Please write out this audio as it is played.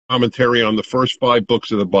commentary on the first 5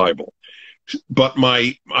 books of the Bible. But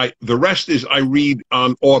the rest is I read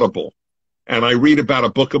on Audible, and I read about a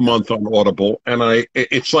book a month on Audible, and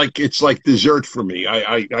it's like dessert for me.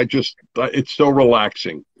 I just it's so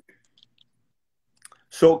relaxing.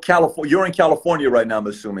 So you're in California right now, I'm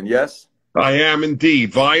assuming, yes? I am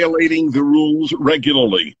indeed violating the rules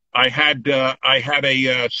regularly. I had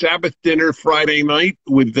a Sabbath dinner Friday night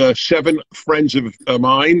with 7 friends of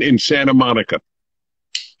mine in Santa Monica.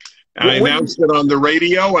 I announced it on the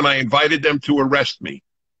radio, and I invited them to arrest me.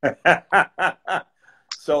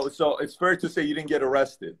 So it's fair to say you didn't get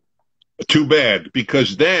arrested. Too bad,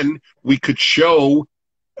 because then we could show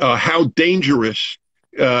how dangerous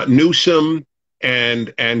Newsom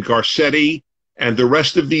and Garcetti and the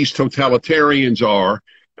rest of these totalitarians are.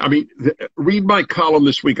 I mean, read my column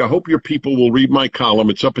this week. I hope your people will read my column.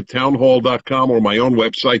 It's up at townhall.com or my own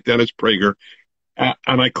website, Dennis Prager.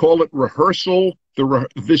 And I call it Rehearsal.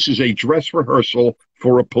 This is a dress rehearsal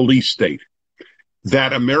for a police state.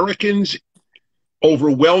 That Americans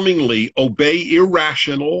overwhelmingly obey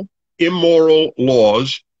irrational, immoral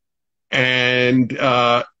laws. And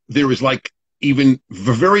there is like even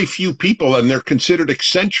very few people, and they're considered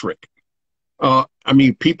eccentric. I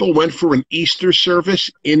mean, people went for an Easter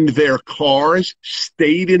service in their cars,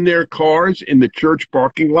 stayed in their cars in the church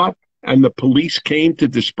parking lot, and the police came to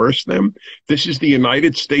disperse them. This is the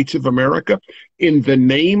United States of America. In the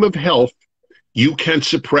name of health, you can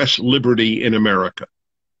suppress liberty in America.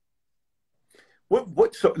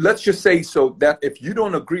 So let's just say that if you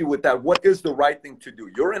don't agree with that, what is the right thing to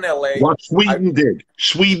do? You're in LA. What Sweden did.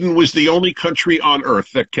 Sweden was the only country on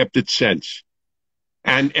earth that kept its sense.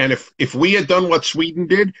 And if we had done what Sweden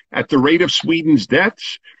did at the rate of Sweden's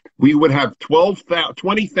deaths, we would have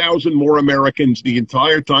 20,000 more Americans the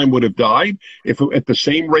entire time would have died if at the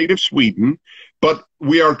same rate of Sweden. But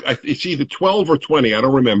it's either 12 or 20, I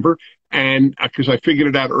don't remember, and because I figured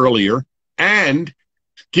it out earlier. And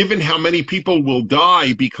given how many people will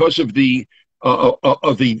die because of the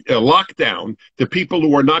lockdown, the people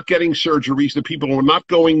who are not getting surgeries, the people who are not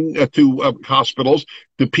going to hospitals,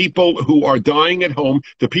 the people who are dying at home,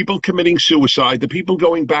 the people committing suicide, the people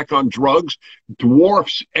going back on drugs,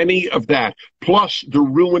 dwarfs any of that. Plus the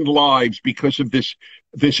ruined lives because of this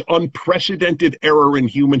unprecedented error in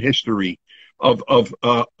human history of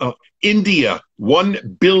India,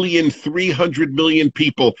 1,300,000,000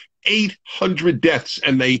 people, 800 deaths,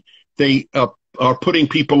 and they are putting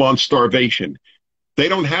people on starvation. They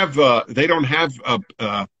don't have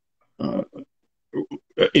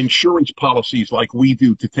insurance policies like we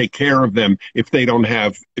do to take care of them if they don't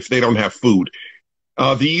have food.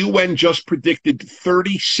 The UN just predicted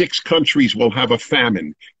 36 countries will have a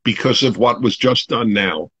famine because of what was just done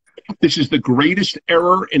now. This is the greatest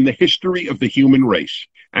error in the history of the human race,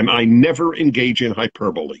 and I never engage in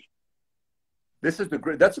hyperbole. That's a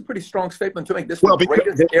pretty strong statement to make. This is the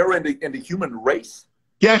greatest error in the human race.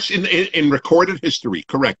 Yes, in recorded history,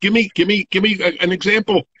 correct. Give me an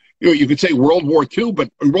example. You could say World War II,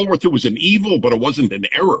 but World War II was an evil, but it wasn't an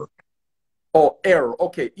error. Oh, error.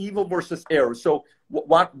 Okay, evil versus error. So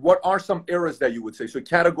what are some errors that you would say? So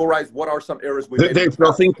categorize what are some errors we made. There's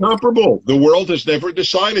nothing comparable. The world has never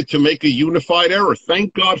decided to make a unified error.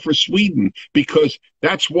 Thank God for Sweden, because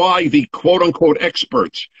that's why the quote-unquote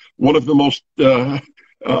experts, one of the most,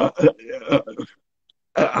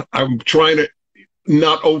 I'm trying to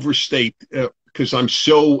not overstate, because I'm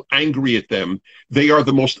so angry at them. They are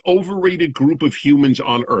the most overrated group of humans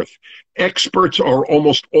on earth. Experts are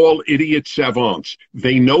almost all idiot savants.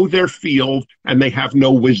 They know their field and they have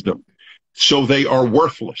no wisdom. So they are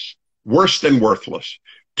worthless, worse than worthless.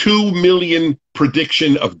 2 million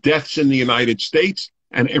prediction of deaths in the United States,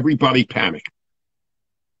 and everybody panic.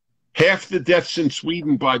 Half the deaths in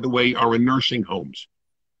Sweden, by the way, are in nursing homes.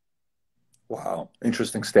 Wow,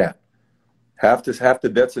 interesting stat. Half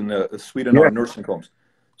the deaths in Sweden are in nursing homes.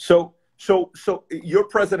 So you're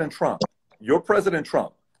President Trump.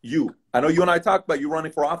 I know you and I talked about you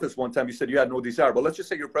running for office one time. You said you had no desire, but let's just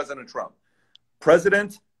say you're President Trump.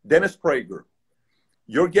 President Dennis Prager,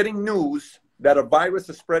 you're getting news that a virus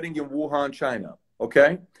is spreading in Wuhan, China,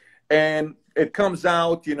 okay? And it comes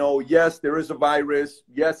out, yes, there is a virus.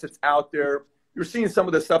 Yes, it's out there. You're seeing some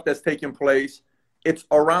of the stuff that's taking place. It's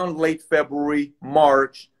around late February,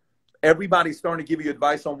 March. Everybody's starting to give you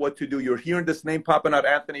advice on what to do. You're hearing this name popping out,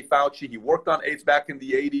 Anthony Fauci. He worked on AIDS back in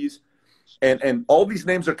the 80s. And all these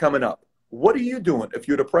names are coming up. What are you doing if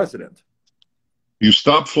you're the president? You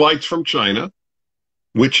stop flights from China,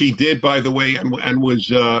 which he did, by the way, and was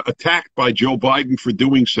attacked by Joe Biden for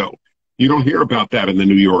doing so. You don't hear about that in the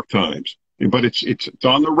New York Times, but it's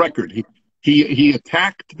on the record. He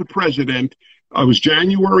attacked the president I was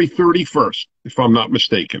January 31st, if I'm not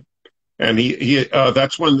mistaken. And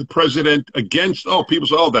that's when the president against, people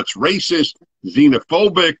say, that's racist,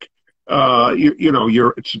 xenophobic,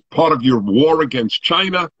 it's part of your war against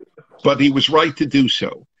China, but he was right to do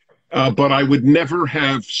so. But I would never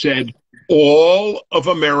have said, all of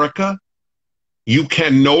America, you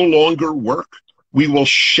can no longer work. We will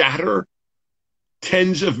shatter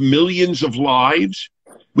tens of millions of lives.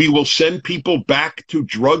 We will send people back to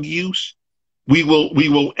drug use. We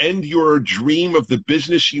will end your dream of the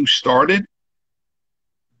business you started.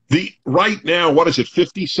 Right now, what is it,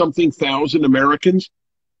 50-something thousand Americans?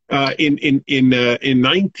 In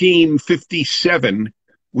 1957,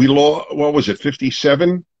 we lost, what was it,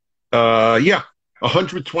 57?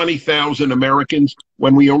 120,000 Americans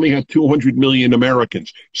when we only had 200 million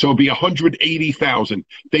Americans. So it'd be 180,000.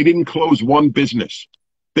 They didn't close one business.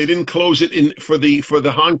 They didn't close it for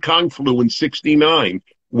the Hong Kong flu in 69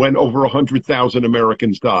 when over 100,000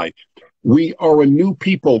 Americans died. We are a new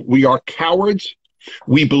people. We are cowards.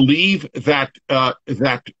 We believe that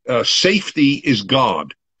safety is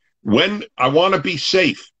God. When I want to be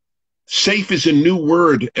safe, safe is a new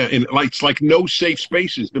word. It's like No Safe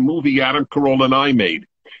Spaces, the movie Adam Carolla and I made.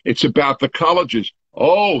 It's about the colleges.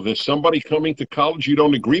 Oh, there's somebody coming to college you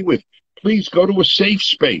don't agree with. Please go to a safe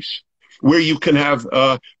space where you can have,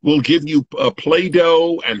 we'll give you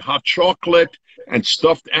Play-Doh and hot chocolate and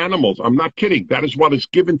stuffed animals. I'm not kidding. That is what is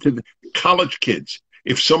given to the college kids.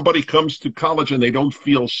 If somebody comes to college and they don't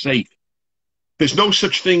feel safe, there's no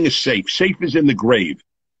such thing as safe. Safe is in the grave.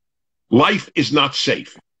 Life is not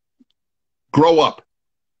safe. Grow up.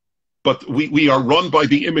 But we are run by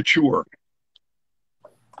the immature.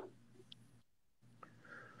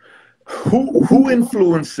 Who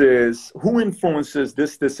influences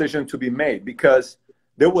this decision to be made? Because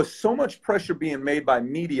there was so much pressure being made by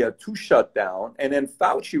media to shut down, and then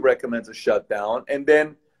Fauci recommends a shutdown, and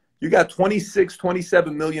then you got 26,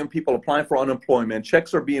 27 million people applying for unemployment.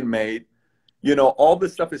 Checks are being made. All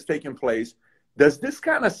this stuff is taking place. Does this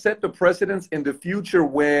kind of set the precedence in the future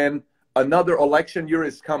when another election year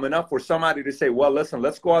is coming up for somebody to say, well, listen,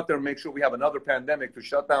 let's go out there and make sure we have another pandemic to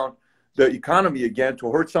shut down the economy again,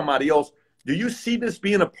 to hurt somebody else? Do you see this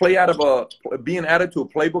being being added to a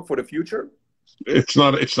playbook for the future? It's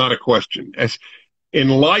not a question. In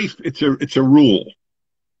life, it's a rule.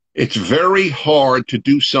 It's very hard to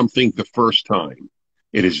do something the first time.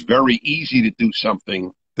 It is very easy to do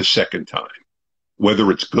something the second time.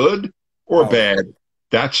 Whether it's good or bad,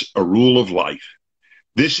 that's a rule of life.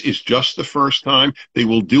 This is just the first time. They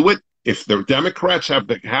will do it. If the Democrats have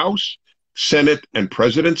the House, Senate, and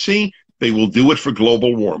presidency, they will do it for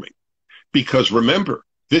global warming. Because remember,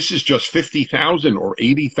 this is just 50,000 or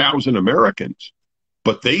 80,000 Americans.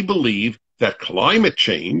 But they believe that climate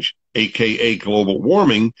change, aka global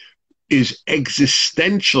warming, is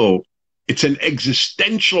existential. It's an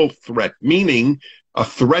existential threat, meaning a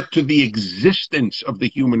threat to the existence of the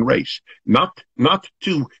human race, not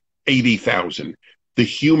to 80,000, the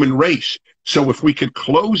human race. So if we could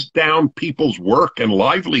close down people's work and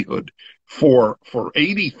livelihood for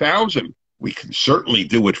 80,000, we can certainly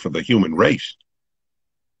do it for the human race.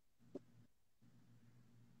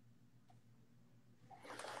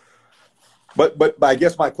 But I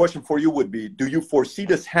guess my question for you would be, do you foresee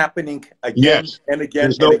this happening again and again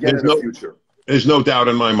in the future? There's no doubt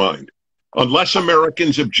in my mind. Unless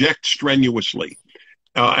Americans object strenuously.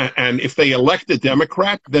 And if they elect a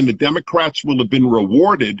Democrat, then the Democrats will have been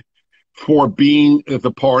rewarded for being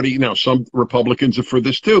the party. Now, some Republicans are for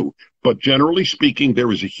this too. But generally speaking,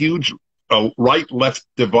 there is a huge right-left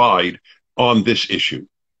divide on this issue.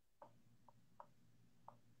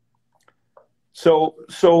 So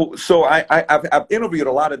I've interviewed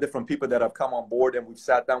a lot of different people that have come on board, and we've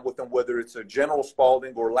sat down with them, whether it's a General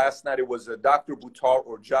Spalding, or last night it was a Dr. Buttar,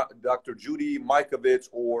 or Dr. Judy Mikovits,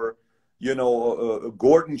 or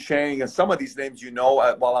Gordon Chang, and some of these names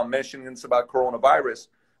while I'm mentioning this about coronavirus,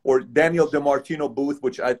 or Daniel DeMartino Booth,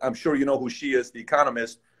 which I'm sure you know who she is, the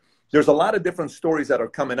economist. There's a lot of different stories that are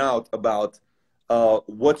coming out about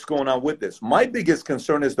what's going on with this. My biggest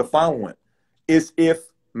concern is the following, is if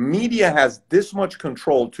media has this much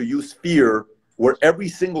control to use fear, where every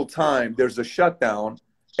single time there's a shutdown,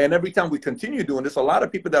 and every time we continue doing this, a lot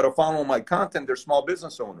of people that are following my content, they're small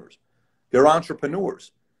business owners. They're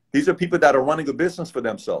entrepreneurs. These are people that are running a business for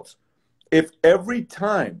themselves. If every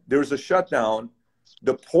time there's a shutdown,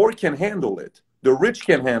 the poor can handle it, the rich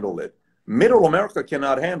can handle it, middle America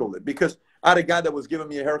cannot handle it. Because I had a guy that was giving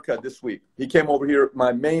me a haircut this week. He came over here,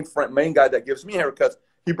 my main guy that gives me haircuts.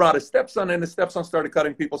 He brought his stepson, and his stepson started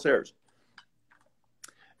cutting people's hairs.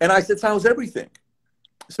 And I said, how's everything?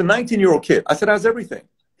 It's a 19-year-old kid. I said, how's everything?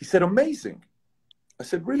 He said, amazing. I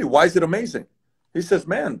said, really? Why is it amazing? He says,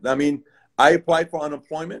 man, I mean, I applied for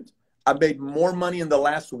unemployment. I made more money in the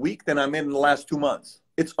last week than I made in the last 2 months.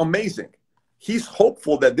 It's amazing. He's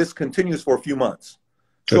hopeful that this continues for a few months.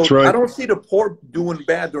 So That's right. I don't see the poor doing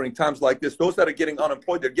bad during times like this. Those that are getting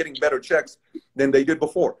unemployed, they're getting better checks than they did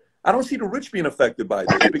before. I don't see the rich being affected by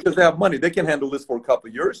this because they have money. They can handle this for a couple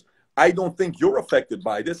of years. I don't think you're affected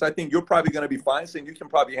by this. I think you're probably going to be fine, saying you can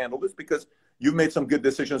probably handle this because you've made some good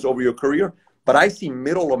decisions over your career. But I see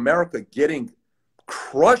middle America getting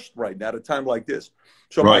crushed right now at a time like this.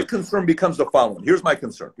 So my concern becomes the following. Here's my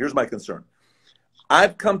concern.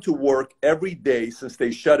 I've come to work every day since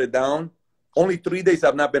they shut it down. Only 3 days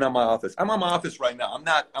I've not been at my office. I'm at my office right now. I'm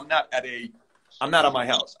not at my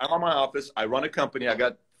house. I'm at my office. I run a company. I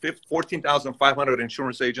got 14,500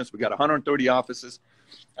 insurance agents. We got 130 offices.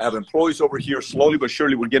 I have employees over here. Slowly but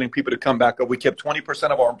surely, we're getting people to come back up. We kept 20%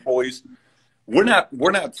 of our employees. We're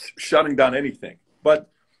not shutting down anything. But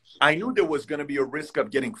I knew there was going to be a risk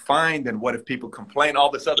of getting fined, and what if people complain,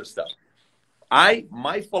 all this other stuff.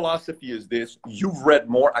 My philosophy is this. You've read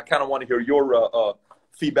more. I kind of want to hear your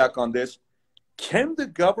feedback on this. Can the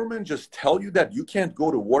government just tell you that you can't go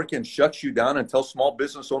to work and shut you down and tell small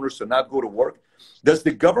business owners to not go to work? Does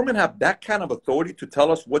the government have that kind of authority to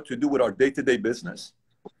tell us what to do with our day-to-day business?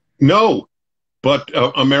 No, but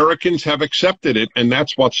Americans have accepted it, and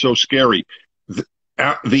that's what's so scary.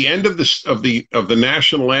 The end of the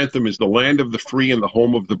national anthem is the land of the free and the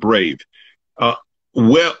home of the brave.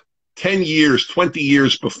 Well, 10 years, 20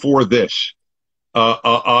 years before this,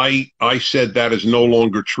 I said that is no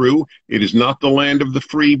longer true. It is not the land of the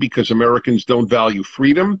free because Americans don't value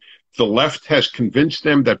freedom. The left has convinced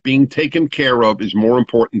them that being taken care of is more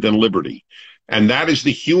important than liberty. And that is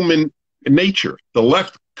the human nature. The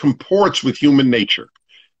left comports with human nature.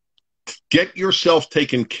 Get yourself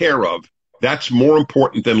taken care of. That's more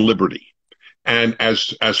important than liberty. And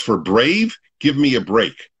as for brave, give me a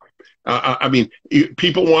break. I mean,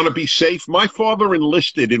 people want to be safe. My father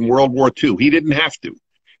enlisted in World War II. He didn't have to.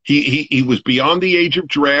 He was beyond the age of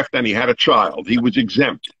draft, and he had a child. He was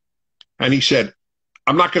exempt. And he said,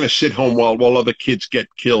 I'm not going to sit home while other kids get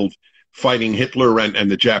killed fighting Hitler and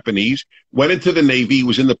the Japanese. Went into the Navy. He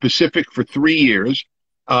was in the Pacific for 3 years.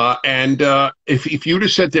 If you'd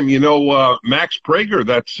have said to him, Max Prager,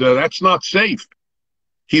 that's not safe,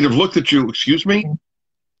 he'd have looked at you, excuse me?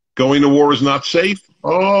 Going to war is not safe?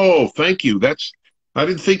 Oh, thank you. I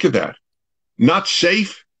didn't think of that. Not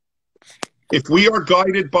safe? If we are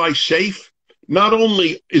guided by safe, not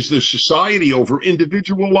only is the society over,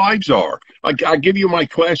 individual lives are. I give you my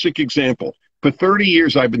classic example. For 30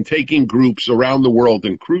 years, I've been taking groups around the world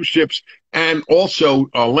in cruise ships and also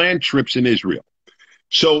land trips in Israel.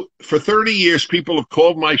 So for 30 years, people have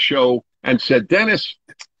called my show and said, Dennis,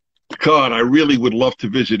 God, I really would love to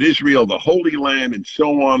visit Israel, the Holy Land, and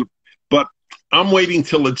so on, but I'm waiting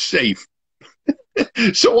till it's safe.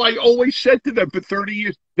 So I always said to them for 30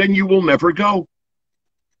 years, then you will never go.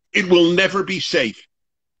 It will never be safe.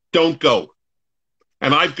 Don't go.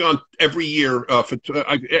 And I've gone every year,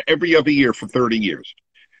 every other year for 30 years.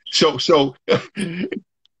 So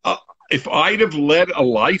if I'd have led a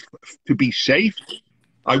life to be safe,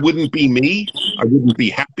 I wouldn't be me. I wouldn't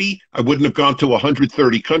be happy. I wouldn't have gone to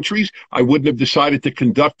 130 countries. I wouldn't have decided to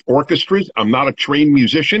conduct orchestras. I'm not a trained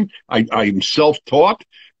musician. I'm self-taught,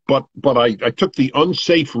 but I took the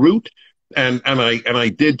unsafe route, and I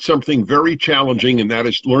did something very challenging, and that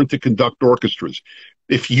is learn to conduct orchestras.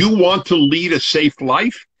 If you want to lead a safe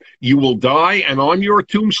life, you will die, and on your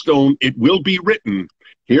tombstone it will be written,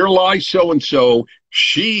 "Here lies so-and-so.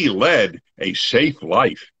 She led a safe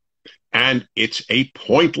life." And it's a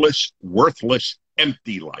pointless, worthless,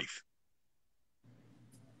 empty life.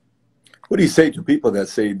 What do you say to people that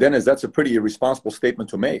say, Dennis, that's a pretty irresponsible statement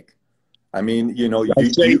to make? I mean, you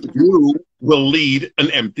will lead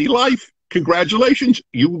an empty life. Congratulations.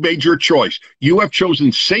 You made your choice. You have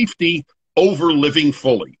chosen safety over living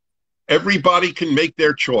fully. Everybody can make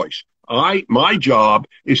their choice. My job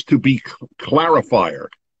is to be clarifier.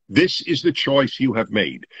 This is the choice you have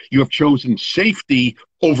made. You have chosen safety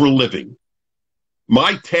over living.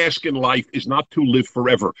 My task in life is not to live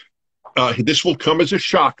forever. This will come as a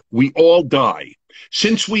shock. We all die.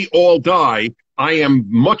 Since we all die, I am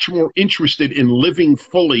much more interested in living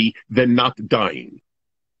fully than not dying.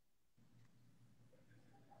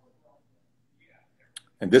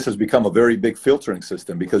 And this has become a very big filtering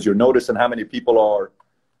system because you're noticing how many people are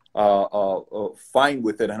fine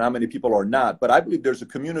with it and how many people are not. But I believe there's a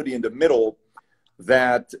community in the middle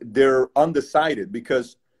that they're undecided,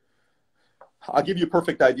 because I'll give you a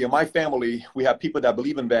perfect idea. My family, we have people that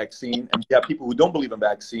believe in vaccine, and we have people who don't believe in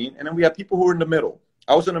vaccine, and then we have people who are in the middle.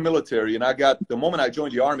 I was in the military, and the moment I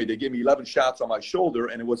joined the Army, they gave me 11 shots on my shoulder,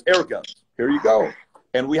 and it was air guns. Here you go.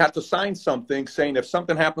 And we had to sign something saying if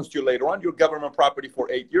something happens to you later on, you're government property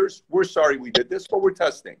for 8 years. We're sorry we did this, but we're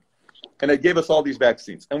testing. And they gave us all these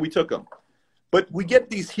vaccines, and we took them. But we get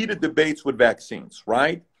these heated debates with vaccines,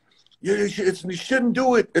 right? You shouldn't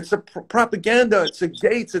do it. It's a propaganda. It's a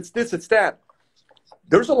Gates. It's this. It's that.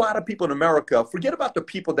 There's a lot of people in America. Forget about the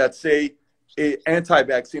people that say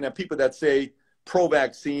anti-vaccine and people that say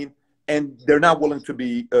pro-vaccine, and they're not willing to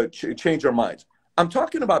be change their minds. I'm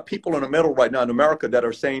talking about people in the middle right now in America that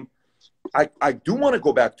are saying, I do want to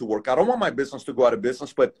go back to work. I don't want my business to go out of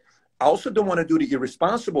business, but I also don't want to do the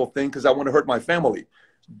irresponsible thing because I want to hurt my family.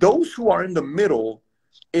 Those who are in the middle,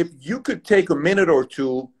 if you could take a minute or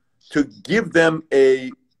two to give them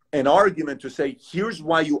an argument to say, here's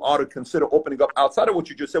why you ought to consider opening up outside of what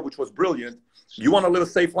you just said, which was brilliant. You want to live a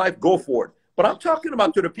safe life? Go for it. But I'm talking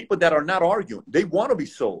about to the people that are not arguing. They want to be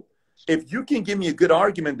sold. If you can give me a good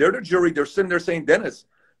argument, they're the jury. They're sitting there saying, Dennis,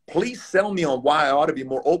 please sell me on why I ought to be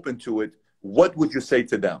more open to it. What would you say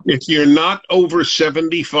to them? If you're not over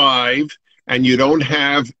 75 and you don't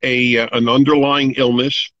have an underlying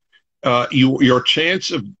illness, your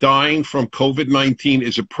chance of dying from COVID-19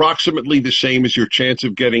 is approximately the same as your chance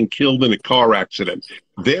of getting killed in a car accident.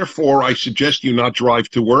 Therefore, I suggest you not drive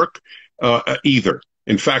to work either.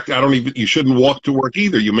 In fact, you shouldn't walk to work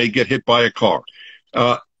either. You may get hit by a car.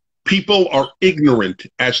 People are ignorant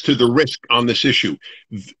as to the risk on this issue.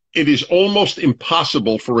 It is almost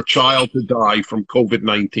impossible for a child to die from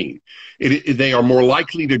COVID-19. They are more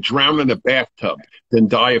likely to drown in a bathtub than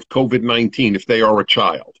die of COVID-19 if they are a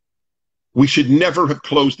child. We should never have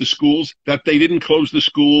closed the schools. That they didn't close the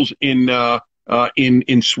schools in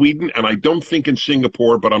Sweden, and I don't think in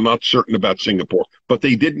Singapore, but I'm not certain about Singapore. But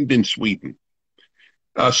they didn't in Sweden.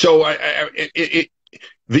 The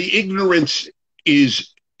ignorance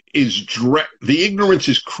is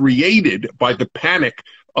created by the panic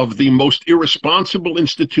of the most irresponsible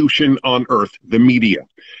institution on earth, the media.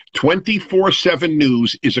 24/7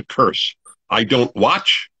 news is a curse. I don't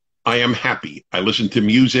watch. I am happy. I listen to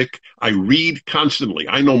music. I read constantly.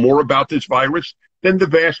 I know more about this virus than the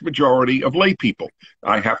vast majority of lay people.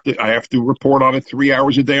 I have to report on it 3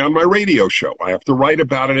 hours a day on my radio show. I have to write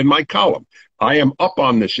about it in my column. I am up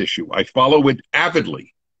on this issue. I follow it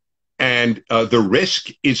avidly. And the risk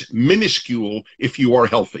is minuscule if you are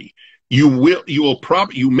healthy. You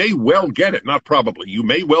may well get it, not probably. You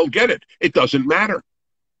may well get it. It doesn't matter.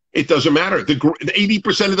 It doesn't matter. The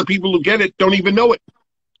 80% of the people who get it don't even know it.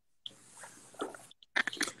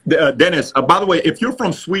 Dennis, by the way, if you're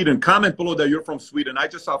from Sweden, comment below that you're from Sweden. I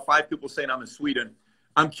just saw 5 people saying I'm in Sweden.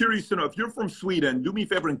 I'm curious to know, if you're from Sweden, do me a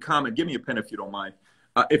favor and comment. Give me a pen if you don't mind.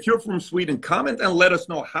 If you're from Sweden, comment and let us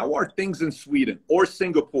know, how are things in Sweden or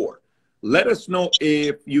Singapore? Let us know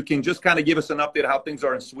if you can just kind of give us an update how things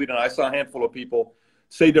are in Sweden. I saw a handful of people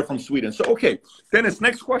say they're from Sweden. So, okay, Dennis,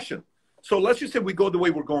 next question. So let's just say we go the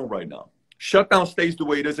way we're going right now. Shutdown stays the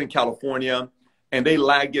way it is in California, and they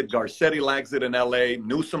lag it. Garcetti lags it in LA.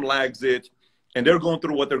 Newsom lags it, and they're going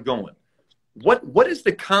through what they're going. What is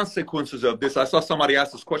the consequences of this? I saw somebody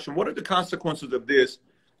ask this question. What are the consequences of this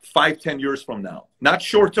 5-10 years from now? Not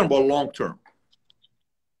short term, but long term.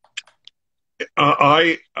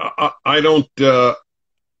 I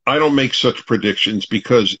don't make such predictions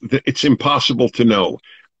because it's impossible to know.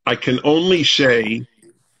 I can only say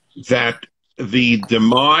that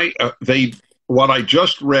what I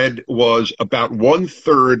just read was about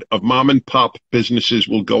 1/3 of mom and pop businesses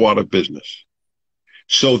will go out of business.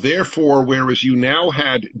 So therefore, whereas you now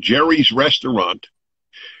had Jerry's restaurant,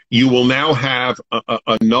 you will now have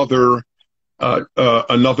another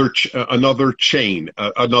chain,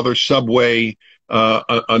 another Subway,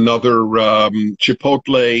 another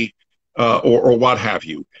Chipotle, or what have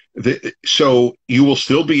you. So you will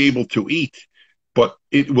still be able to eat, but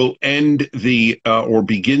it will end or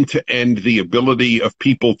begin to end the ability of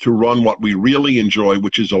people to run what we really enjoy,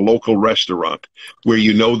 which is a local restaurant where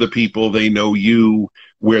you know the people, they know you,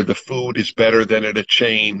 where the food is better than at a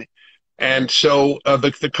chain. And so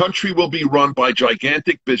the country will be run by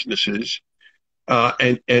gigantic businesses,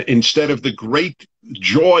 and instead of the great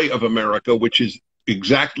joy of America, which is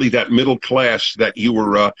exactly that middle class that you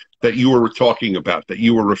were talking about, that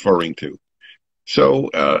you were referring to. So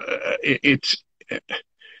it's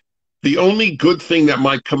the only good thing that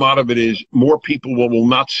might come out of it is more people will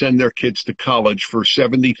not send their kids to college for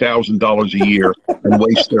 $70,000 a year and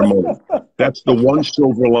waste their money. That's the one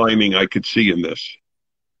silver lining I could see in this.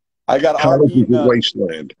 I got college is a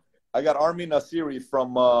wasteland. I got Armin Nasiri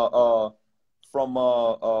from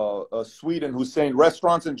Sweden who's saying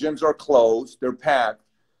restaurants and gyms are closed. They're packed.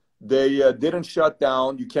 They didn't shut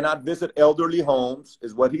down. You cannot visit elderly homes,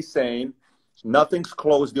 is what he's saying. Nothing's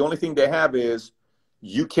closed. The only thing they have is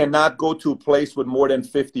you cannot go to a place with more than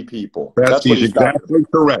 50 people. That's what He's he's got. exactly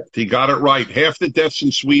correct. He got it right. Half the deaths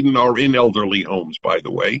in Sweden are in elderly homes, by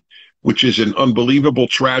the way, which is an unbelievable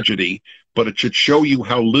tragedy, but it should show you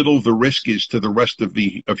how little the risk is to the rest of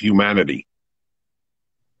humanity.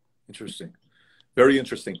 Interesting. Very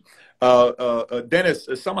interesting. Dennis,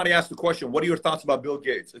 somebody asked the question, what are your thoughts about Bill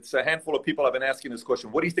Gates? It's a handful of people have been asking this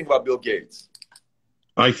question. What do you think about Bill Gates?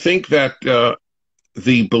 I think that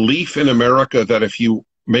the belief in America that if you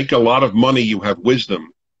make a lot of money, you have wisdom,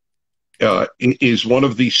 is one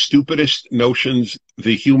of the stupidest notions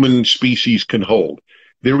the human species can hold.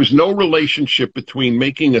 There is no relationship between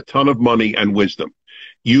making a ton of money and wisdom.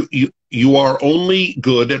 You are only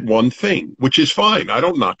good at one thing, which is fine. I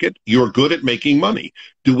don't knock it. You're good at making money.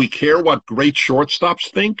 Do we care what great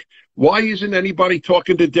shortstops think? Why isn't anybody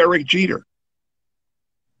talking to Derek Jeter?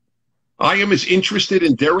 I am as interested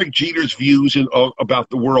in Derek Jeter's views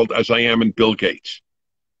about the world as I am in Bill Gates.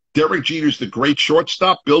 Derek Jeter's the great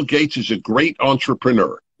shortstop. Bill Gates is a great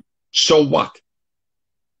entrepreneur. So what?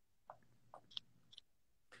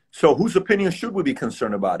 So whose opinion should we be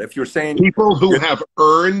concerned about? If you're saying people who have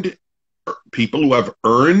earned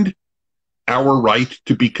our right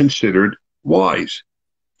to be considered wise.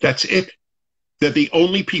 That's it. They're the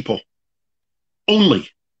only people. Only.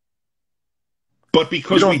 But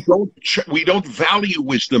because we don't value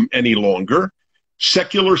wisdom any longer,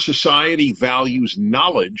 secular society values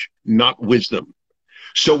knowledge, not wisdom.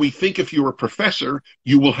 So we think if you're a professor,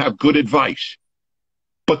 you will have good advice.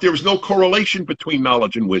 But there's no correlation between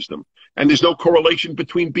knowledge and wisdom. And there's no correlation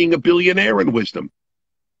between being a billionaire and wisdom.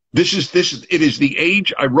 It is the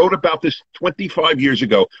age, I wrote about this 25 years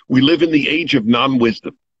ago. We live in the age of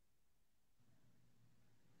non-wisdom.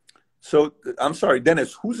 So, I'm sorry,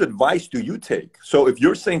 Dennis, whose advice do you take? So if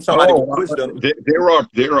you're saying somebody with wisdom...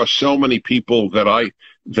 There are so many people that I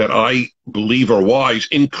believe are wise,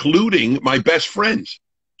 including my best friends.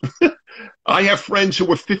 I have friends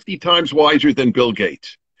who are 50 times wiser than Bill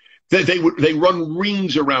Gates. They run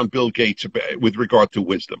rings around Bill Gates with regard to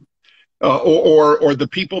wisdom. Or the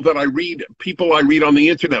people I read on the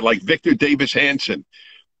internet, like Victor Davis Hanson,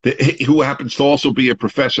 who happens to also be a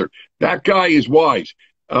professor. That guy is wise.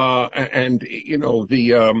 And you know,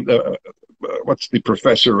 what's the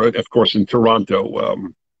professor, of course, in Toronto,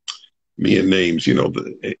 me and names,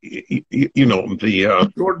 Jordan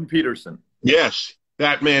Peterson. Yes,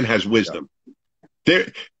 that man has wisdom.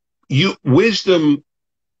 Yeah. Wisdom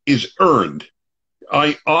is earned.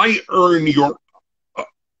 I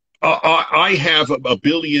have a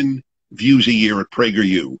billion views a year at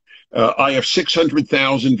PragerU. I have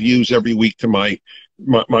 600,000 views every week to my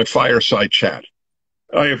fireside chat.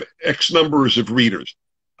 I have X numbers of readers.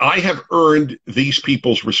 I have earned these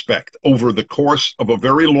people's respect over the course of a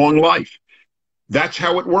very long life. That's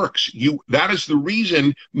how it works. That is the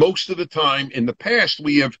reason most of the time in the past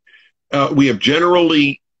we have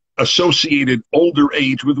generally associated older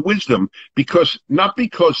age with wisdom,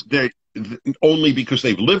 only because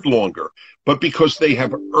they've lived longer, but because they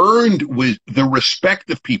have earned with the respect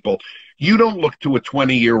of people. You don't look to a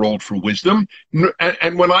 20-year-old for wisdom.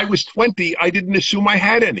 And when I was 20, I didn't assume I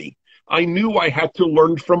had any. I knew I had to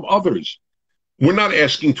learn from others. We're not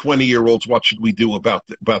asking 20-year-olds what should we do about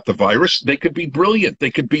the virus. They could be brilliant.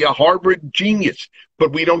 They could be a Harvard genius,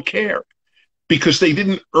 but we don't care because they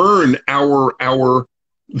didn't earn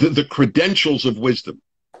the credentials of wisdom.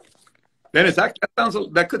 Dennis, that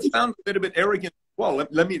could sound a little bit arrogant. Well,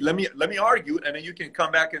 let me argue, and then you can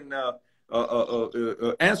come back and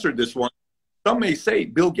answer this one. Some may say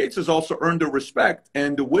Bill Gates has also earned the respect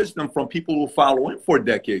and the wisdom from people who follow him for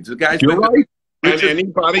decades. The guy's You're right. And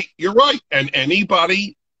anybody, you're right. And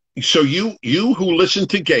anybody, so you who listen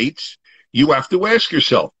to Gates, you have to ask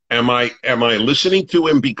yourself, am I listening to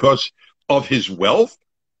him because of his wealth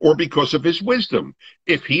or because of his wisdom?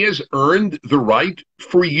 If he has earned the right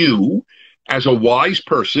for you as a wise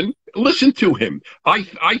person, listen to him.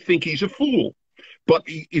 I think he's a fool. But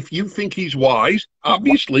if you think he's wise,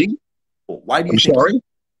 obviously, why do you I'm sorry?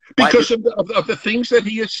 Because of the things that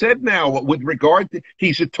he has said now with regard to,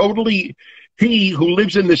 he who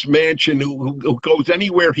lives in this mansion, who goes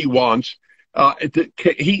anywhere he wants, I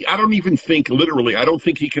don't even think, literally, I don't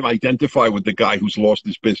think he can identify with the guy who's lost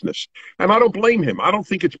his business. And I don't blame him. I don't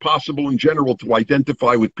think it's possible in general to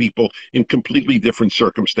identify with people in completely different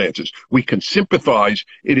circumstances. We can sympathize.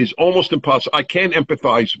 It is almost impossible. I can't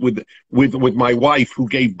empathize with my wife who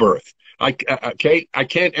gave birth. I can't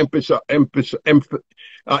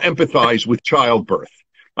empathize with childbirth.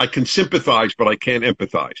 I can sympathize, but I can't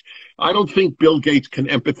empathize. I don't think Bill Gates can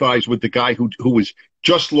empathize with the guy who was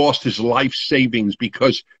just lost his life savings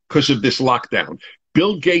because of this lockdown.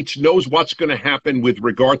 Bill Gates knows what's going to happen with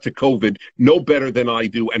regard to COVID no better than I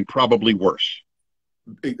do, and probably worse.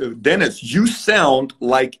 Dennis, you sound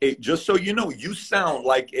like just so you know, you sound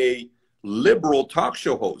like a liberal talk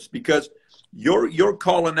show host, because you're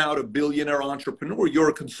calling out a billionaire entrepreneur. You're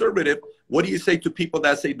a conservative. What do you say to people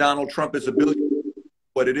that say Donald Trump is a billionaire?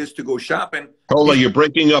 What it is to go shopping? Hold on, you're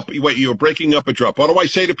breaking up. Wait, you're breaking up a drop. What do I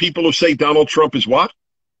say to people who say Donald Trump is what?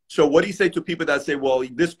 So what do you say to people that say, well,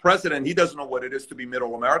 this president, he doesn't know what it is to be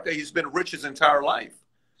middle America. He's been rich his entire life.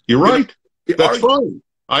 You're right. That's fine.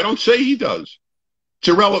 I don't say he does. It's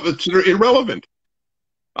irrelevant. It's irrelevant.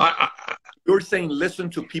 You're saying listen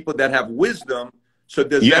to people that have wisdom. So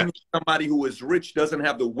does that mean somebody who is rich doesn't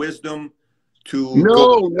have the wisdom to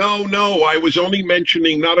No. I was only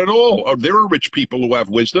mentioning, not at all. There are rich people who have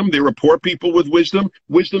wisdom. There are poor people with wisdom.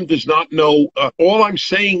 Wisdom does not know. All I'm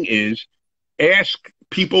saying is ask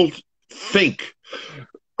people think.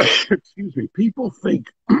 Excuse me. People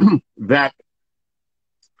think that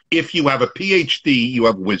if you have a PhD, you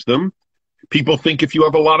have wisdom. People think if you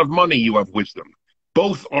have a lot of money, you have wisdom.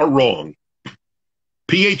 Both are wrong.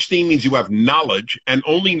 PhD means you have knowledge, and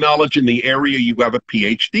only knowledge in the area you have a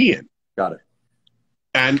PhD in. Got it.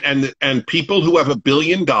 And people who have $1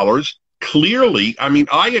 billion, clearly, I mean,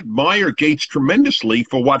 I admire Gates tremendously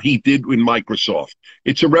for what he did in Microsoft.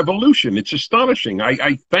 It's a revolution. It's astonishing.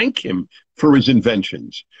 I thank him for his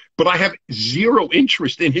inventions. But I have zero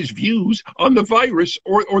interest in his views on the virus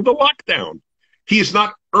or the lockdown. He has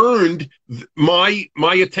not earned my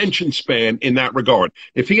attention span in that regard.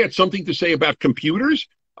 If he had something to say about computers,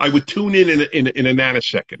 I would tune in a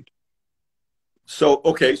nanosecond. So,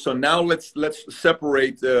 okay, so now let's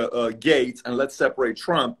separate Gates and let's separate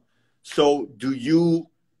Trump. So do you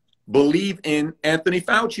believe in Anthony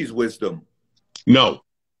Fauci's wisdom? No.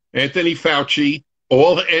 Anthony Fauci,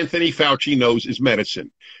 all Anthony Fauci knows is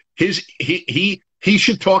medicine. He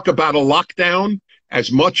should talk about a lockdown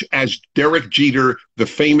as much as Derek Jeter, the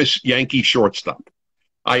famous Yankee shortstop.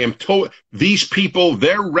 I am told these people,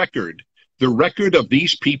 the record of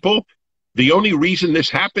these people, the only reason this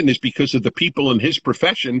happened is because of the people in his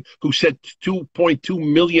profession who said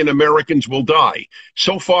 2.2 million Americans will die.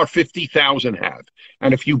 So far, 50,000 have.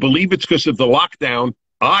 And if you believe it's because of the lockdown,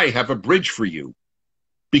 I have a bridge for you.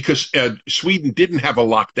 Because Sweden didn't have a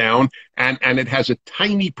lockdown, and it has a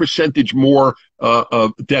tiny percentage more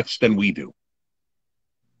deaths than we do.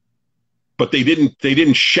 But they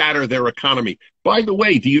didn't shatter their economy. By the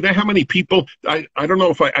way, do you know how many people? I don't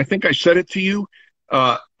know if I think I said it to you.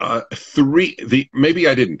 Maybe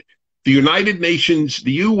I didn't. The United Nations,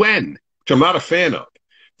 the UN, which I'm not a fan of,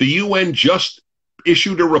 the UN just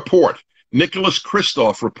issued a report. Nicholas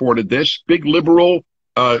Kristof reported this, big liberal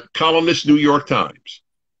columnist, New York Times.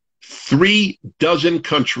 36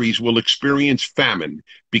 countries will experience famine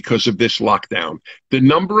because of this lockdown. The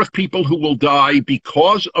number of people who will die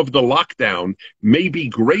because of the lockdown may be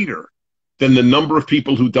greater than the number of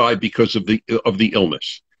people who died because of the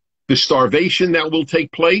illness. The starvation that will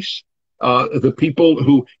take place, the people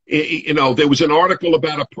who, there was an article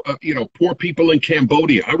about, poor people in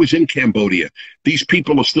Cambodia. I was in Cambodia. These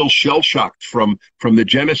people are still shell-shocked from the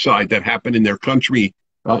genocide that happened in their country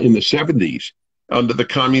in the 70s under the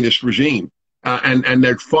communist regime. And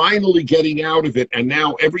they're finally getting out of it. And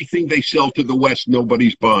now everything they sell to the West,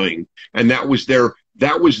 nobody's buying. And that was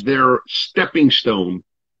their stepping stone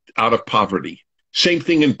out of poverty. Same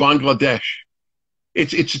thing in Bangladesh.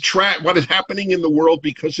 It's what is happening in the world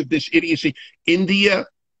because of this idiocy. India,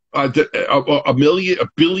 300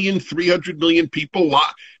 million people,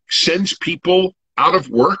 sends people out of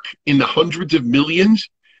work in the hundreds of millions.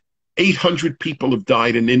 800 people have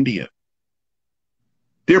died in India.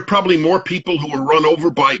 There are probably more people who are run over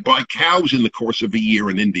by cows in the course of a year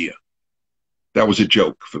in India. That was a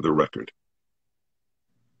joke, for the record.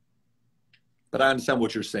 But I understand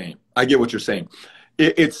what you're saying. I get what you're saying.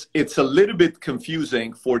 It's a little bit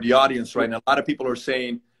confusing for the audience right now. A lot of people are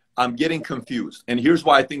saying, I'm getting confused. And here's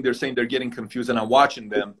why I think they're saying they're getting confused, and I'm watching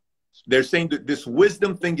them. They're saying that this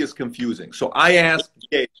wisdom thing is confusing. So I asked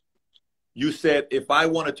Gates, you said, if I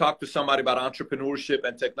want to talk to somebody about entrepreneurship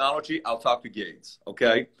and technology, I'll talk to Gates,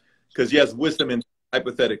 okay? Because he has wisdom in,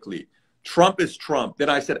 hypothetically. Trump is Trump. Then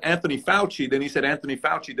I said, Anthony Fauci. Then he said, Anthony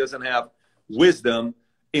Fauci doesn't have wisdom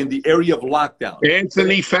in the area of lockdown.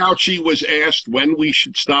 Anthony Fauci was asked when we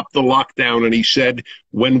should stop the lockdown, and he said,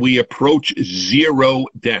 when we approach 0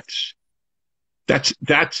 deaths.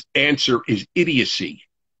 That's answer is idiocy.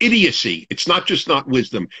 Idiocy. It's not just not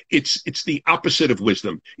wisdom. It's the opposite of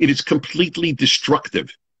wisdom. It is completely destructive.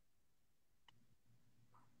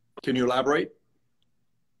 Can you elaborate?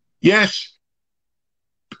 Yes.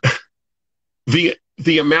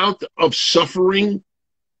 The amount of suffering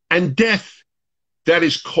and death that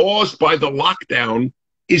is caused by the lockdown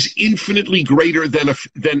is infinitely greater than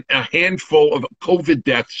a handful of COVID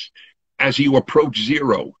deaths as you approach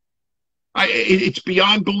zero. It's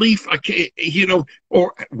beyond belief. I can't,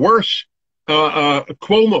 or worse,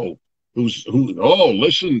 Cuomo,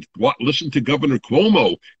 listen to Governor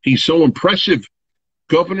Cuomo. He's so impressive.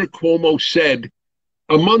 Governor Cuomo said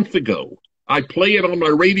a month ago, I play it on my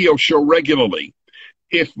radio show regularly.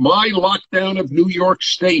 If my lockdown of New York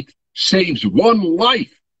State saves one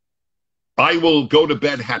life, I will go to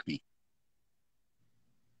bed happy.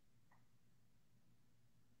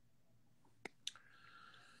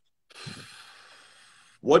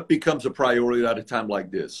 What becomes a priority at a time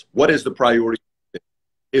like this? What is the priority?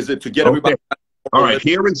 Is it to get everybody? All right.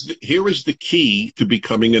 Here is the key to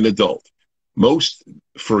becoming an adult.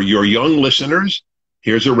 For your young listeners,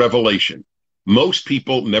 here's a revelation. Most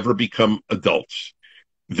people never become adults.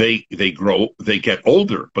 They grow, they get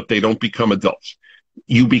older, but they don't become adults.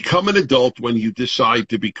 You become an adult when you decide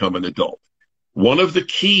to become an adult. One of the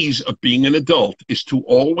keys of being an adult is to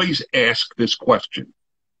always ask this question: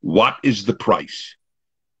 what is the price?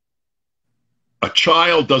 A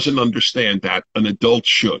child doesn't understand that. An adult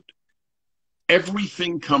should.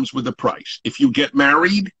 Everything comes with a price. If you get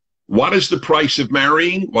married, what is the price of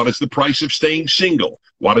marrying? What is the price of staying single?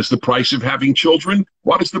 What is the price of having children?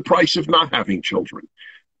 What is the price of not having children?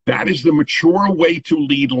 That is the mature way to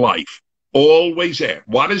lead life. Always ask,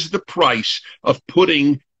 what is the price of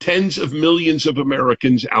putting tens of millions of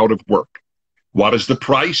Americans out of work? What is the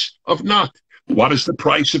price of not? What is the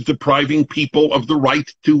price of depriving people of the right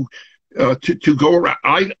to go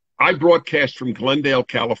around? I broadcast from Glendale,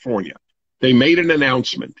 California. They made an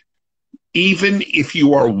announcement. Even if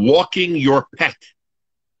you are walking your pet,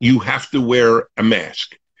 you have to wear a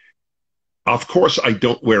mask. Of course, I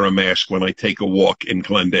don't wear a mask when I take a walk in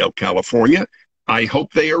Glendale, California. I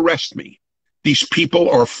hope they arrest me. These people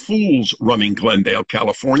are fools running Glendale,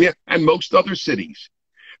 California, and most other cities.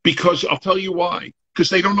 Because I'll tell you why. Because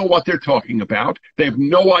they don't know what they're talking about. They have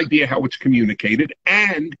no idea how it's communicated.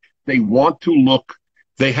 And they want to look,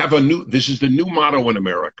 this is the new motto in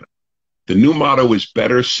America. The new motto is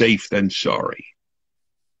better safe than sorry.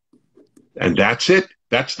 And that's it.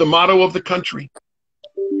 That's the motto of the country.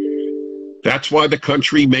 That's why the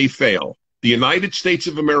country may fail. The United States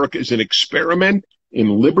of America is an experiment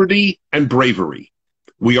in liberty and bravery.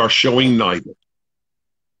 We are showing neither.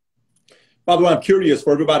 By the way, I'm curious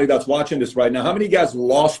for everybody that's watching this right now, how many of you guys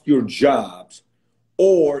lost your jobs,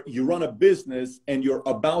 or you run a business and you're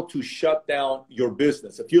about to shut down your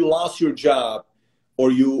business? If you lost your job or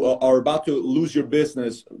you are about to lose your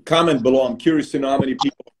business, comment below. I'm curious to know how many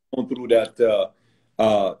people are going through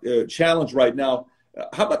that challenge right now.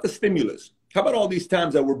 How about the stimulus? How about all these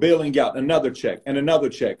times that we're bailing out another check and another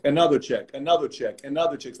check, another check, another check,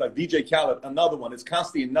 another check? It's like DJ Khaled, another one. It's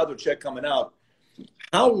constantly another check coming out.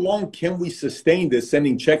 How long can we sustain this,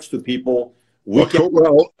 sending checks to people?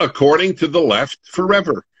 Well, according to the left,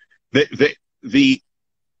 forever. That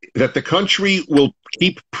the country will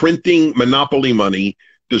keep printing monopoly money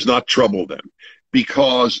does not trouble them,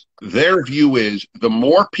 because their view is the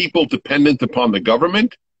more people dependent upon the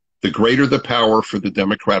government, the greater the power for the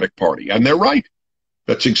Democratic Party. And they're right.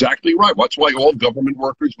 That's exactly right. That's why all government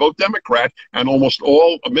workers vote Democrat, and almost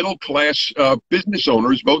all middle-class business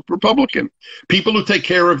owners vote Republican. People who take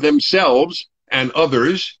care of themselves and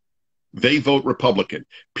others, they vote Republican.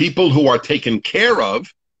 People who are taken care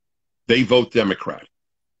of, they vote Democrat.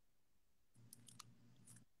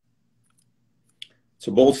 It's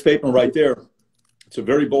a bold statement right there. It's a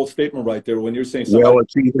very bold statement right there when you're saying something. Well,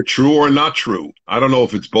 it's either true or not true. I don't know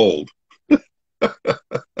if it's bold.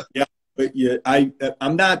 Yeah, but yeah,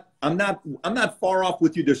 I'm not far off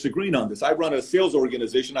with you disagreeing on this. I run a sales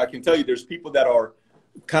organization. I can tell you there's people that are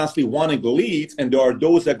constantly wanting the leads, and there are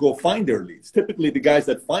those that go find their leads. Typically, the guys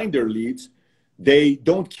that find their leads, they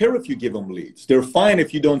don't care if you give them leads. They're fine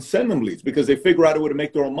if you don't send them leads, because they figure out a way to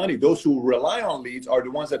make their own money. Those who rely on leads are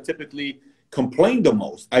the ones that typically complain the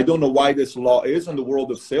most. I don't know why this law is in the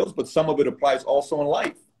world of sales, but some of it applies also in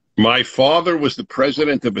life. My father was the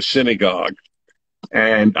president of a synagogue,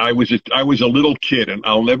 and I was a little kid, and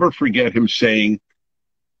I'll never forget him saying,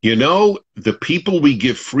 you know, the people we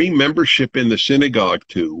give free membership in the synagogue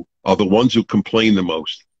to are the ones who complain the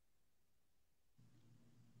most.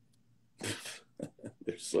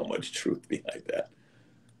 There's so much truth behind that.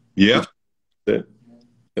 Yeah.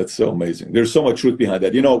 That's so amazing. There's so much truth behind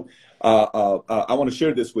that. You know, I want to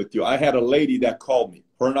share this with you. I had a lady that called me.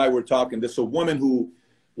 Her and I were talking. This is a woman who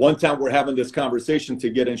One time we're having this conversation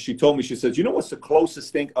together, and she told me, she says, you know what's the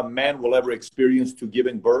closest thing a man will ever experience to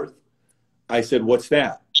giving birth? I said, what's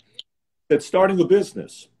that? That's starting a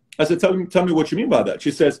business. I said, tell me what you mean by that.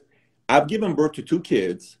 She says, I've given birth to 2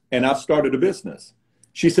 kids, and I've started a business.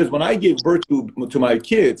 She says, when I gave birth to my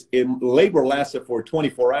kids, labor lasted for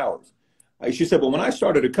 24 hours. She said, but when I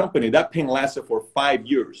started a company, that pain lasted for 5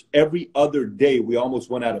 years. Every other day, we almost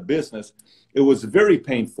went out of business. It was very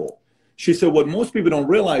painful. She said, what most people don't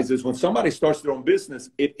realize is when somebody starts their own business,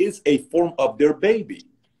 it is a form of their baby.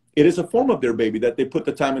 It is a form of their baby that they put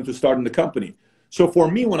the time into starting the company. So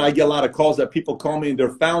for me, when I get a lot of calls that people call me and they're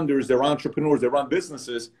founders, they're entrepreneurs, they run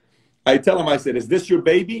businesses, I tell them, I said, is this your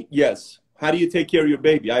baby? Yes. How do you take care of your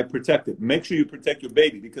baby? I protect it. Make sure you protect your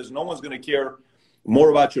baby, because no one's going to care more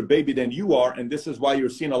about your baby than you are. And this is why you're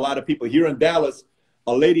seeing a lot of people here in Dallas.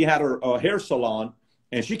 A lady had her hair salon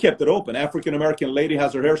and she kept it open. African-American lady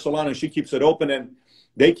has her hair salon and she keeps it open. And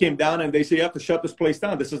they came down and they say, you have to shut this place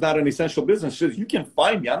down. This is not an essential business. She says, you can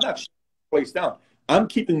find me. I'm not shutting this place down. I'm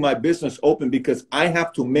keeping my business open because I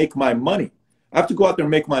have to make my money. I have to go out there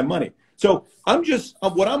and make my money. So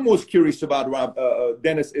what I'm most curious about, Rob,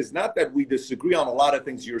 Dennis, is not that we disagree on a lot of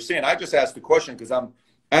things you're saying. I just asked the question because I'm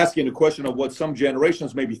asking the question of what some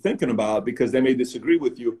generations may be thinking about because they may disagree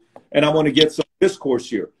with you. And I want to get some discourse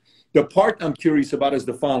here. The part I'm curious about is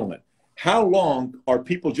the following. How long are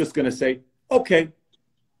people just going to say, okay,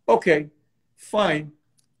 fine,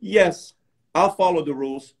 yes, I'll follow the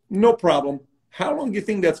rules, no problem. How long do you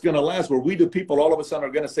think that's going to last where we, the people, all of a sudden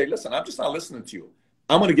are going to say, listen, I'm just not listening to you.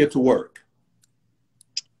 I'm going to get to work.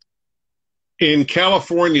 In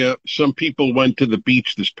California, some people went to the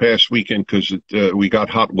beach this past weekend because we got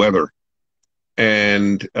hot weather.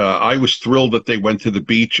 And I was thrilled that they went to the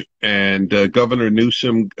beach. And Governor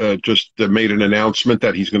Newsom just made an announcement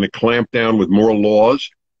that he's going to clamp down with more laws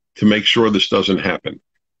to make sure this doesn't happen.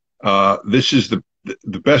 This is the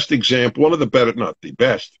best example, one of the better, not the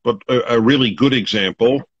best, but a really good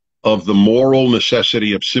example of the moral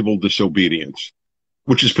necessity of civil disobedience,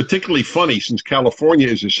 which is particularly funny since California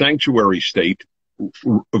is a sanctuary state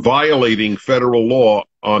violating federal law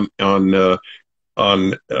on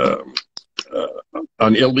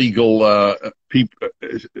illegal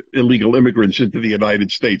illegal immigrants into the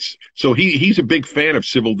United States. So he's a big fan of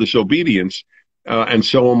civil disobedience, and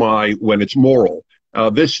so am I when it's moral.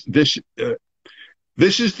 This is the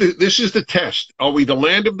test. Are we the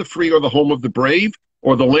land of the free or the home of the brave,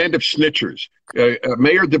 or the land of snitchers?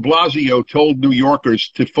 Mayor de Blasio told New Yorkers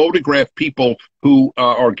to photograph people who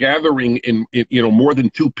are gathering in more than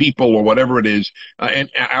 2 people or whatever it is, and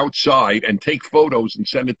outside, and take photos and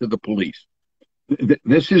send it to the police.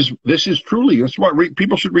 This is truly, that's what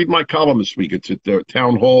people should read my column this week. It's at the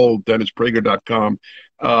town hall, DennisPrager.com.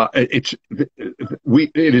 It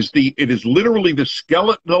is literally the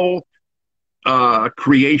skeletal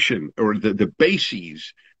creation, or the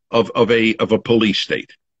bases of a police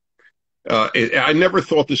state. I never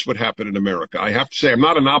thought this would happen in America. I have to say, I'm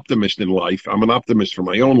not an optimist in life. I'm an optimist for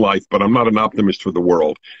my own life, but I'm not an optimist for the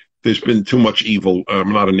world. There's been too much evil.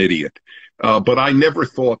 I'm not an idiot. But I never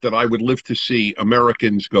thought that I would live to see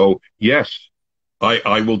Americans go, yes,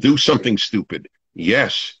 I will do something stupid.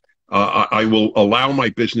 Yes, I will allow my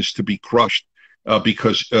business to be crushed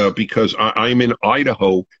because I'm in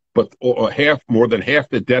Idaho, but more than half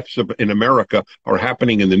the deaths in America are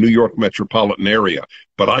happening in the New York metropolitan area.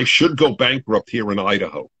 But I should go bankrupt here in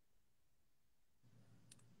Idaho.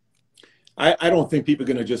 I don't think people are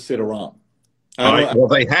going to just sit around. Well,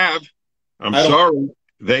 they have. I'm sorry.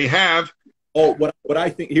 They have. Oh, what I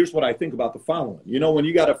think, here's what I think about the following. When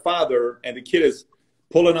you got a father and the kid is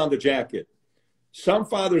pulling on the jacket, some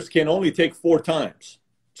fathers can only take 4 times.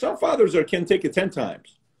 Some fathers can take it 10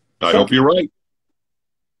 times. I hope you're right.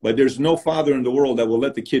 But there's no father in the world that will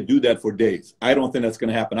let the kid do that for days. I don't think that's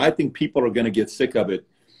going to happen. I think people are going to get sick of it,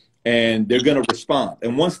 and they're going to respond.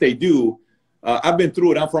 And once they do, I've been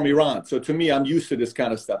through it. I'm from Iran. So to me, I'm used to this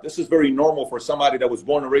kind of stuff. This is very normal for somebody that was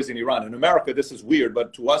born and raised in Iran. In America, this is weird.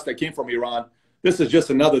 But to us that came from Iran, this is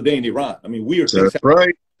just another day in Iran. I mean, weird things. That's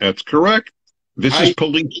right. That's correct. This is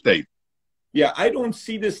police state. Yeah, I don't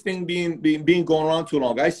see this thing being going on too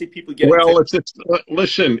long. I see people getting... Well,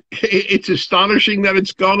 listen, it's astonishing that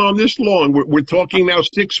it's gone on this long. We're talking now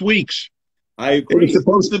 6 weeks. I agree. It's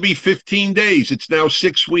supposed to be 15 days. It's now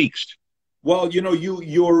 6 weeks. Well,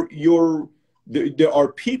 there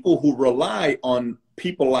are people who rely on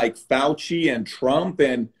people like Fauci and Trump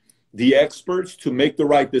and the experts to make the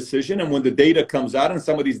right decision. And when the data comes out, and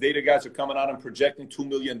some of these data guys are coming out and projecting 2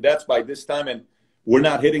 million deaths by this time, and we're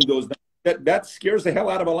not hitting those, that scares the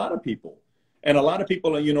hell out of a lot of people. And a lot of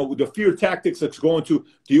people, the fear tactics that's going to,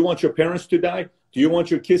 do you want your parents to die? Do you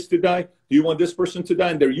want your kids to die? Do you want this person to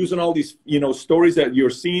die? And they're using all these, stories that you're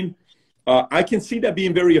seeing. I can see that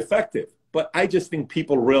being very effective, but I just think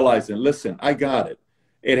people realizing, listen, I got it.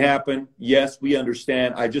 It happened. Yes, we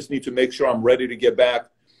understand. I just need to make sure I'm ready to get back,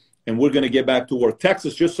 and we're going to get back to work.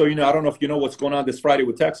 Texas, just so you know, I don't know if you know what's going on this Friday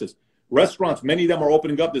with Texas. Restaurants, many of them are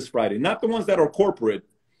opening up this Friday. Not the ones that are corporate.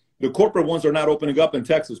 The corporate ones are not opening up in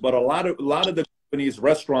Texas, but a lot of the companies,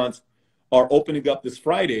 restaurants are opening up this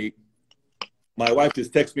Friday. My wife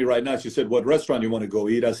just texted me right now. She said, "What restaurant you want to go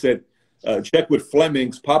eat?" I said, "Check with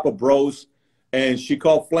Fleming's, Papa Bros." And she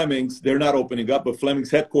called Fleming's. They're not opening up, but Fleming's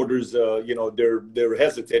headquarters, they're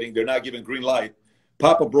hesitating. They're not giving green light.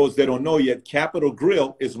 Papa Bros, they don't know yet. Capitol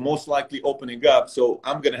Grill is most likely opening up. So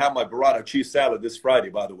I'm going to have my burrata cheese salad this Friday,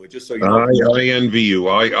 by the way, just so you know. I envy you.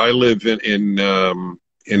 I live in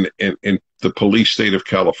the police state of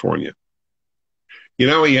California.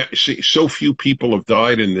 So few people have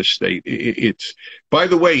died in this state. It's, by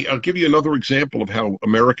the way, I'll give you another example of how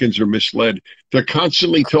Americans are misled. They're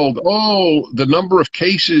constantly told, oh, the number of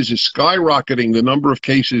cases is skyrocketing, the number of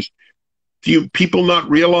cases. Do people not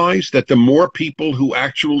realize that the more people who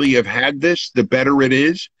actually have had this, the better it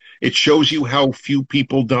is? It shows you how few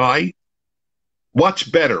people die. What's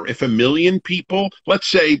better? If 1 million people, let's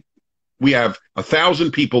say we have 1,000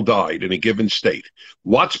 people died in a given state.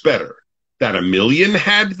 What's better? That 1 million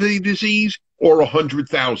had the disease or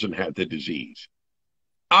 100,000 had the disease?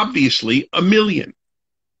 Obviously, 1 million.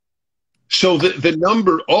 So the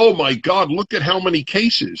number, oh my God, look at how many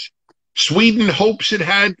cases. Sweden hopes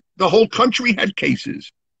the whole country had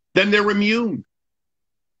cases. Then they're immune.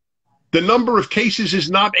 The number of cases is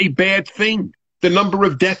not a bad thing. The number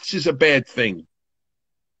of deaths is a bad thing.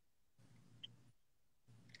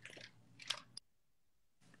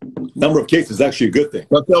 Number of cases is actually a good thing.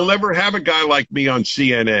 But they'll never have a guy like me on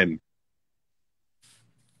CNN.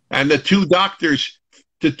 And the two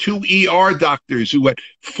ER doctors who had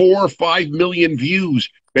 4 or 5 million views,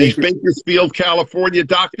 these Bakersfield, California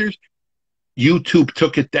doctors, YouTube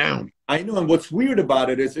took it down. I know, and what's weird about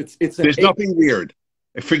it is there's nothing weird.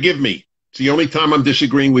 Forgive me. It's the only time I'm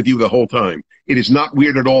disagreeing with you the whole time. It is not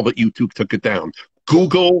weird at all that YouTube took it down.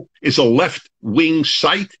 Google is a left-wing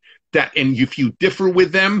site and if you differ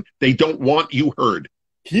with them, they don't want you heard.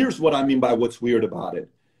 Here's what I mean by what's weird about it.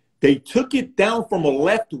 They took it down from a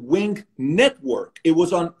left-wing network. It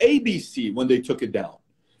was on ABC when they took it down.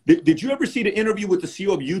 Did you ever see the interview with the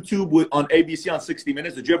CEO of YouTube on ABC on 60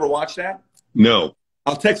 Minutes? Did you ever watch that? No.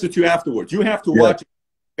 I'll text it to you afterwards. You have to watch it.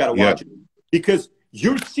 You got to watch it. Because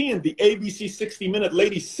you're seeing the ABC 60-minute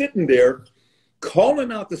lady sitting there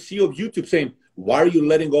calling out the CEO of YouTube saying, why are you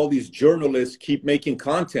letting all these journalists keep making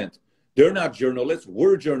content? They're not journalists.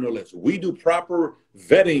 We're journalists. We do proper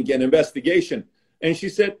vetting and investigation. And she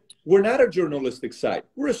said, we're not a journalistic site.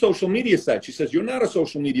 We're a social media site. She says, you're not a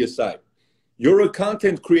social media site. You're a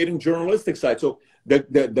content creating journalistic site. So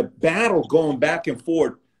the battle going back and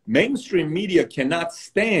forth, mainstream media cannot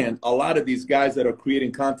stand a lot of these guys that are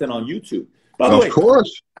creating content on YouTube. By the way, of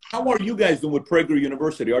course. How are you guys doing with Prager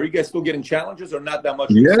University? Are you guys still getting challenges or not that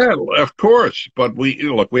much? Yeah, of course. But we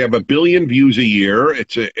have 1 billion views a year.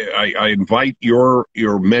 I invite your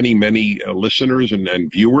many listeners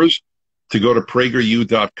and viewers to go to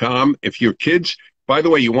prageru.com. If your kids, by the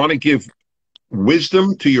way, you want to give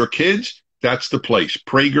wisdom to your kids, that's the place.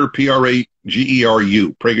 Prager, Prageru,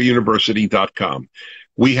 prageruniversity.com.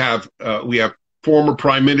 We have former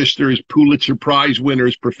prime ministers, Pulitzer Prize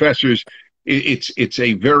winners, professors. It's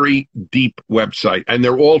a very deep website, and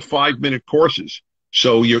they're all 5-minute courses.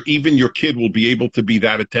 So even your kid will be able to be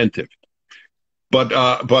that attentive. But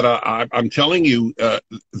I'm telling you,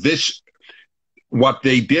 what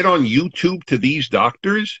they did on YouTube to these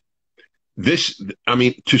doctors,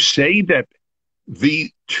 to say that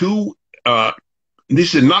the two,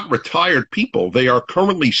 these are not retired people. They are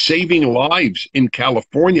currently saving lives in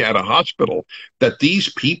California at a hospital, that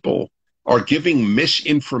these people are giving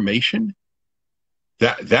misinformation.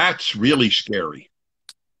 That's really scary.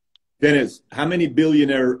 Dennis, how many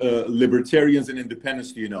billionaire libertarians and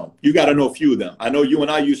independents do you know? You got to know a few of them. I know you and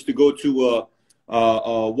I used to go to,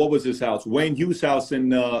 what was his house? Wayne Hughes' house in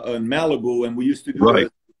Malibu, and we used to do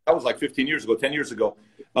it. That was like 15 years ago, 10 years ago.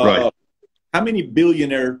 How many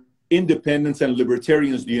billionaire independents and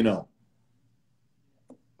libertarians do you know?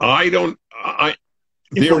 I don't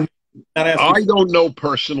know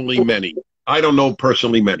personally many.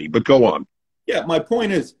 But go on. Yeah, my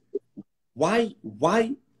point is, why,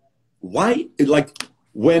 like,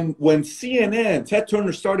 when CNN, Ted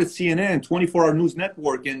Turner started CNN, 24-hour news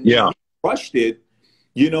network, and he crushed it,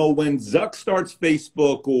 when Zuck starts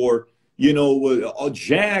Facebook, or,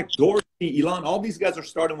 Jack, Dorsey, Elon, all these guys are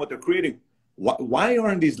starting what they're creating. Why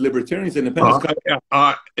aren't these libertarians and independents?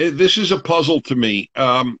 This is a puzzle to me.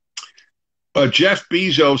 Jeff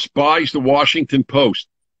Bezos buys the Washington Post.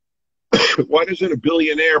 Why doesn't a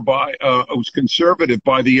billionaire buy who's conservative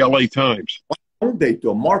buy the LA Times? Why don't they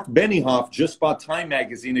do? Mark Benioff just bought Time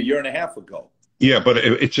magazine a year and a half ago. Yeah, but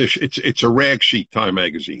it's a rag sheet, Time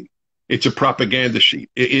magazine. It's a propaganda sheet.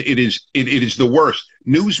 It is the worst.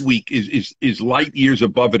 Newsweek is light years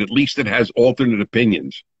above it. At least it has alternate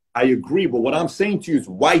opinions. I agree, but what I'm saying to you is,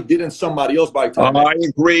 why didn't somebody else buy Time? I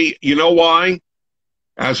agree. You know why?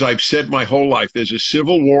 As I've said my whole life, there's a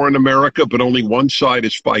civil war in America, but only one side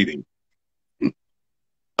is fighting.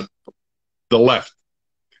 The left.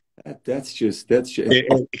 That's just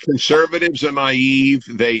conservatives are naive.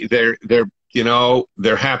 They're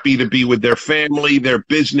happy to be with their family, their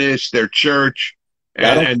business, their church,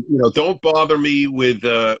 and don't bother me with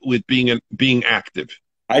being active.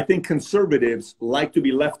 I think conservatives like to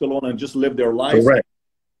be left alone and just live their lives. Correct.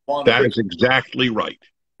 That is exactly right.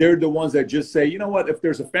 They're the ones that just say, you know what, if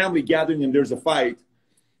there's a family gathering and there's a fight,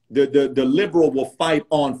 the liberal will fight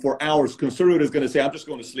on for hours. Conservative is going to say, I'm just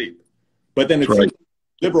going to sleep. But then it's right.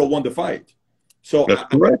 Liberal won the fight. So that's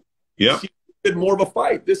correct. Yeah. More of a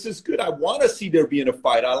fight. This is good. I want to see there being a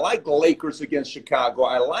fight. I like the Lakers against Chicago.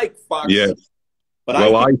 I like Fox. Yes. But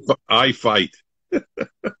I fight.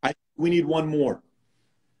 We need one more.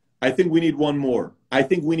 I think we need one more. I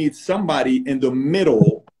think we need somebody in the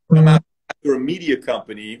middle, either a media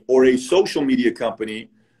company or a social media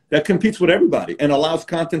company that competes with everybody and allows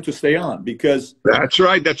content to stay on. Because that's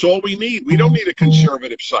right. That's all we need. We don't need a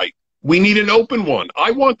conservative site. We need an open one. I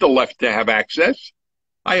want the left to have access.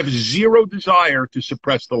 I have zero desire to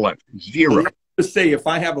suppress the left. Zero. To say, if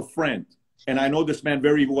I have a friend, and I know this man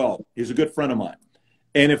very well, he's a good friend of mine,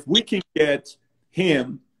 and if we can get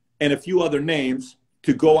him and a few other names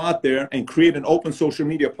to go out there and create an open social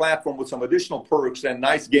media platform with some additional perks and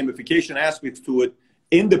nice gamification aspects to it,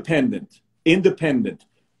 independent,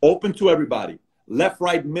 open to everybody, left,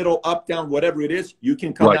 right, middle, up, down, whatever it is, you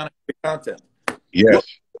can come down and create content. Yes.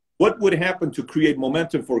 What would happen to create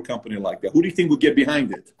momentum for a company like that? Who do you think would get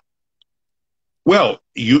behind it? Well,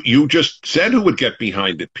 you just said who would get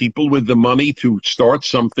behind it. People with the money to start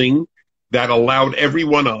something that allowed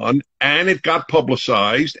everyone on, and it got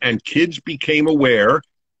publicized, and kids became aware.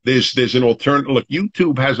 There's an alternative. Look,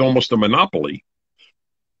 YouTube has almost a monopoly,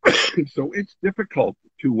 so it's difficult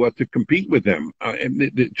to compete with them.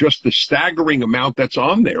 And just the staggering amount that's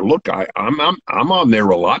on there. Look, I'm on there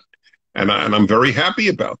a lot. And I'm very happy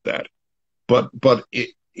about that, but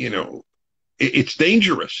it's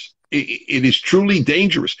dangerous. It is truly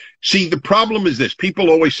dangerous. See, the problem is this: people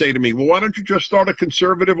always say to me, "Well, why don't you just start a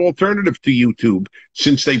conservative alternative to YouTube?"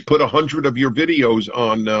 Since they put 100 of your videos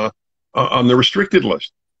on the restricted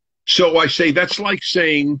list. So I say that's like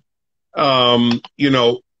saying,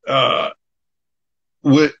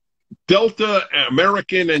 with Delta,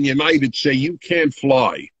 American, and United say you can't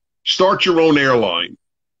fly. Start your own airline.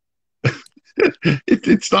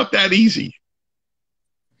 It's not that easy.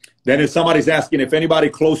 Then if somebody's asking if anybody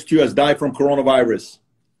close to you has died from coronavirus.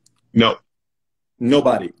 No.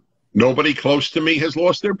 Nobody. Nobody close to me has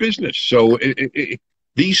lost their business. So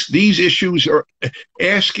these issues are,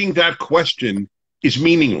 asking that question is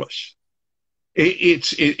meaningless.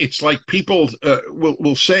 It's like people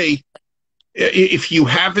will say, if you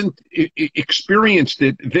haven't experienced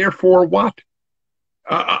it, therefore what?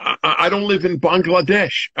 I don't live in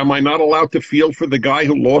Bangladesh. Am I not allowed to feel for the guy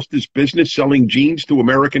who lost his business selling jeans to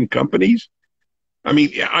American companies? I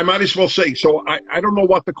mean, I might as well say, so I don't know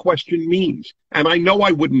what the question means. And I know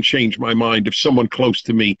I wouldn't change my mind if someone close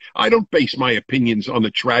to me. I don't base my opinions on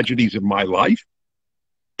the tragedies of my life.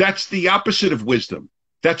 That's the opposite of wisdom.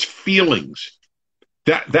 That's feelings.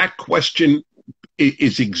 That question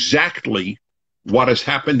is exactly what has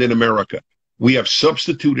happened in America. We have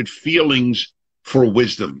substituted feelings for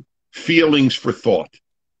wisdom, feelings for thought.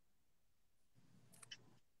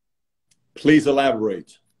 Please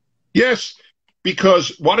elaborate. Yes,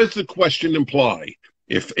 because what does the question imply?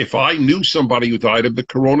 If I knew somebody who died of the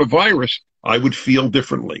coronavirus, I would feel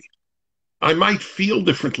differently. I might feel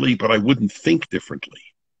differently, but I wouldn't think differently.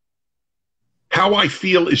 How I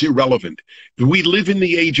feel is irrelevant. We live in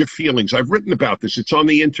the age of feelings. I've written about this. It's on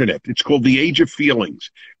the internet. It's called the age of feelings.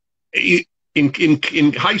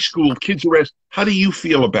 In high school, kids are asked, how do you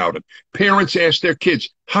feel about it? Parents ask their kids,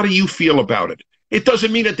 how do you feel about it? It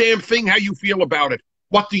doesn't mean a damn thing how you feel about it.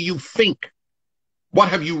 What do you think? What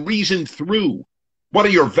have you reasoned through? What are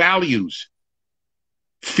your values?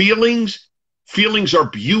 Feelings are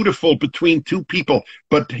beautiful between two people,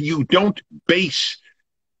 but you don't base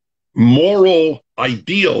moral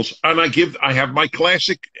ideals. And I have my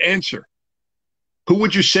classic answer. Who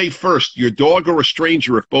would you save first, your dog or a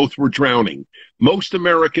stranger if both were drowning? Most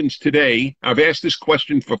Americans today, I've asked this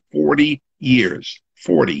question for 40 years,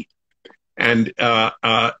 40. And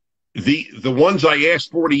the ones I asked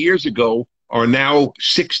 40 years ago are now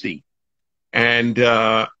 60. And they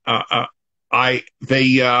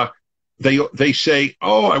say,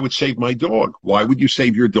 oh, I would save my dog. Why would you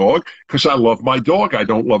save your dog? Because I love my dog. I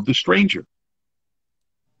don't love the stranger.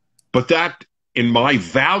 But that, in my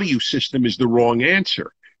value system, is the wrong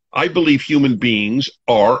answer. I believe human beings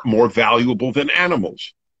are more valuable than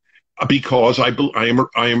animals because I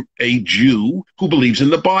am a Jew who believes in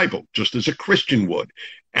the Bible, just as a Christian would.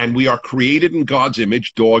 And we are created in God's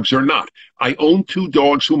image. Dogs are not. I own 2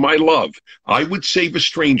 dogs whom I love. I would save a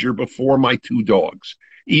stranger before my 2 dogs,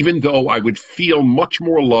 even though I would feel much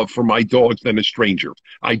more love for my dogs than a stranger.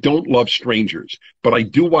 I don't love strangers, but I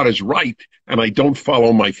do what is right, and I don't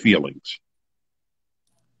follow my feelings.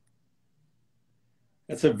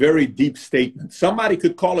 That's a very deep statement. Somebody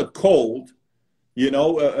could call it cold,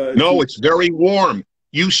 No, it's very warm.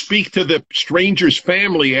 You speak to the stranger's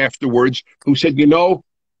family afterwards who said,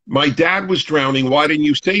 my dad was drowning. Why didn't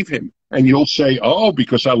you save him? And you'll say, oh,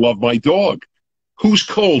 because I love my dog. Who's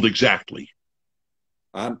cold exactly?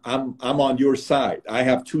 I'm on your side. I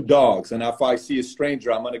have 2 dogs, and if I see a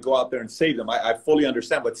stranger, I'm going to go out there and save them. I fully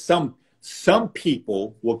understand, but some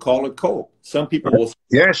people will call it cold. Some people will.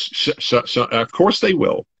 Yes, so of course they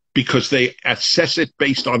will, because they assess it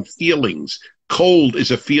based on feelings. Cold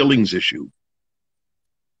is a feelings issue.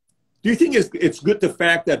 Do you think it's good the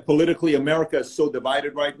fact that politically America is so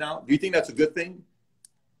divided right now? Do you think that's a good thing?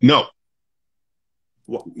 No.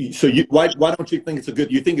 So why don't you think it's a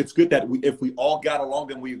good? You think it's good that if we all got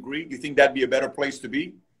along and we agree, you think that'd be a better place to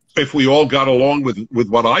be? If we all got along with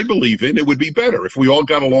what I believe in, it would be better. If we all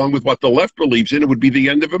got along with what the left believes in, it would be the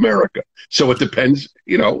end of America. So it depends,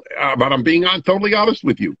 but I'm being totally honest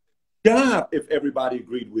with you. Job, if everybody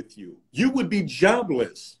agreed with you, you would be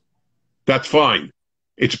jobless. That's fine.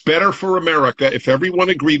 It's better for America if everyone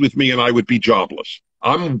agreed with me and I would be jobless.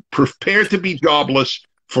 I'm prepared to be jobless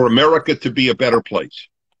for America to be a better place.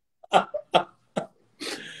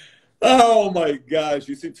 Oh my gosh.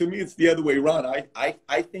 You see, to me, it's the other way around.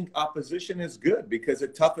 I think opposition is good because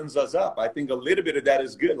it toughens us up. I think a little bit of that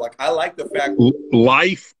is good. Like, I like the fact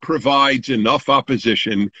life provides enough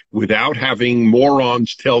opposition without having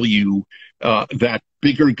morons tell you that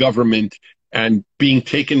bigger government and being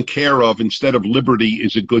taken care of instead of liberty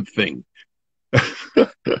is a good thing.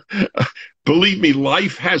 Believe me,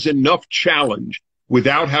 life has enough challenge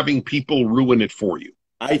without having people ruin it for you.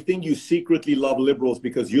 I think you secretly love liberals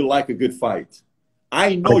because you like a good fight.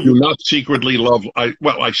 I know I do not secretly love,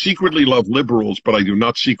 I secretly love liberals, but I do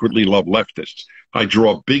not secretly love leftists. I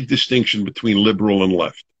draw a big distinction between liberal and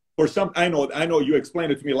left. For some, I know you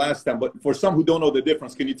explained it to me last time, but for some who don't know the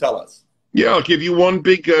difference, can you tell us? Yeah, I'll give you one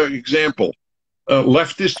big example.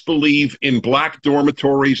 Leftists believe in black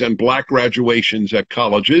dormitories and black graduations at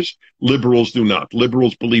colleges. Liberals do not.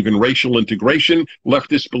 Liberals believe in racial integration.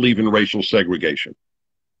 Leftists believe in racial segregation.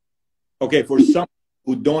 Okay, for some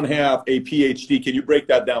who don't have a PhD, can you break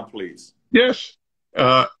that down, please? Yes.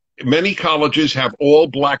 Many colleges have all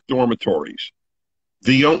black dormitories.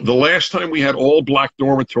 The last time we had all black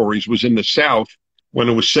dormitories was in the South when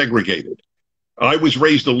it was segregated. I was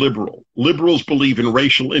raised a liberal. Liberals believe in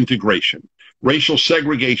racial integration. Racial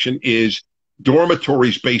segregation is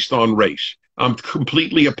dormitories based on race. I'm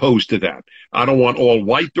completely opposed to that. I don't want all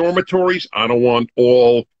white dormitories. I don't want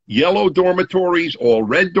all yellow dormitories, all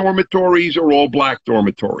red dormitories, or all black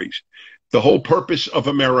dormitories. The whole purpose of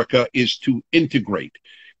America is to integrate.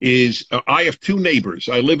 I have 2 neighbors.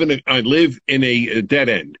 I live in a dead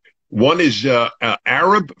end. One is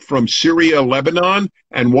Arab from Syria, Lebanon,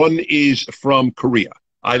 and one is from Korea.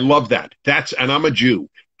 I love that. And I'm a Jew.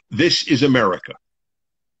 This is America.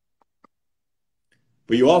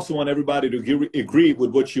 But you also want everybody to agree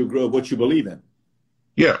with what you believe in.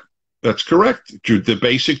 Yeah, that's correct. The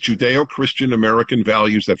basic Judeo-Christian American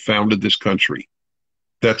values that founded this country.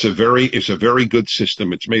 It's a very good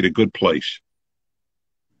system. It's made a good place.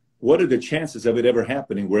 What are the chances of it ever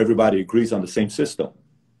happening where everybody agrees on the same system?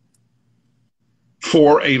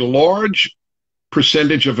 For a large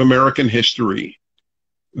percentage of American history,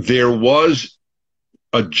 there was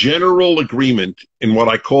a general agreement in what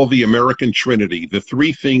I call the American Trinity, the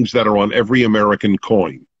 3 things that are on every American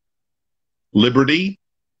coin. Liberty,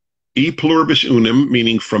 e pluribus unum,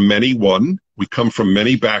 meaning from many one. We come from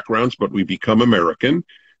many backgrounds, but we become American.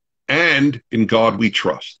 And in God we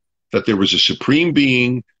trust, that there was a supreme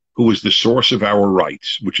being who is the source of our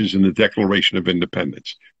rights, which is in the Declaration of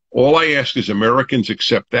Independence. All I ask is Americans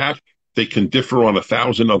accept that. They can differ on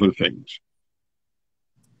 1,000 other things.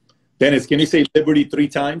 Dennis, can you say liberty 3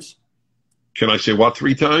 times? Can I say what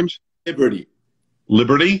 3 times? Liberty.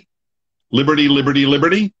 Liberty? Liberty, liberty,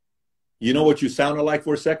 liberty? You know what you sounded like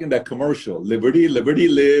for a second? That commercial. Liberty, liberty,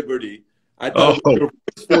 liberty. I thought your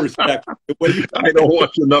voice for a second. I don't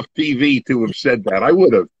watch enough TV to have said that. I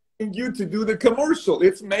would have. You to do the commercial.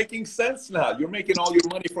 It's making sense now. You're making all your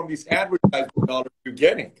money from these advertising dollars you're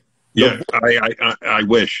getting. Yeah, I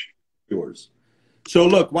wish. Yours. So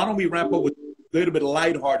look, why don't we wrap up with a little bit of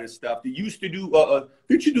lighthearted stuff? You used to do,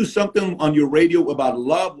 did you do something on your radio about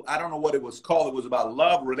love? I don't know what it was called. It was about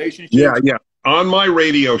love, relationships. Yeah. On my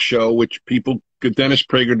radio show, which people at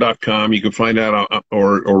DennisPrager.com, you can find out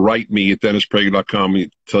or write me at DennisPrager.com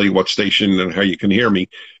and tell you what station and how you can hear me.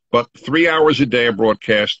 But 3 hours a day I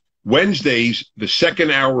broadcast. Wednesdays, the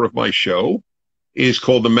second hour of my show is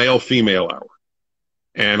called the Male-Female Hour.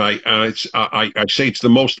 And I say it's the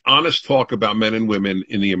most honest talk about men and women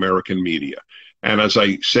in the American media. And as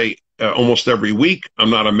I say almost every week,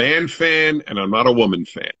 I'm not a man fan and I'm not a woman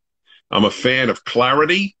fan. I'm a fan of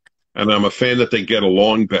clarity and I'm a fan that they get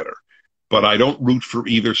along better. But I don't root for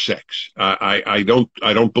either sex. I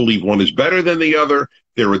don't believe one is better than the other.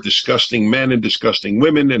 There are disgusting men and disgusting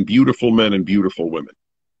women and beautiful men and beautiful women.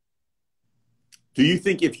 Do you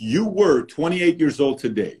think if you were 28 years old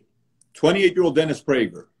today, 28-year-old Dennis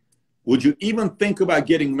Prager, would you even think about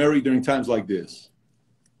getting married during times like this?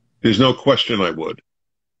 There's no question I would.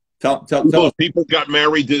 Tell us. People got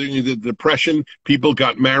married during the Depression. People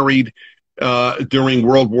got married during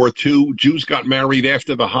World War II. Jews got married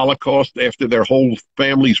after the Holocaust, after their whole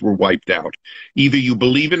families were wiped out. Either you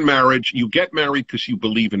believe in marriage, you get married because you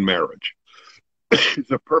believe in marriage.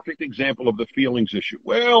 It's a perfect example of the feelings issue.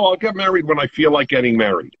 Well, I'll get married when I feel like getting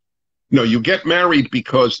married. No, you get married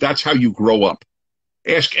because that's how you grow up.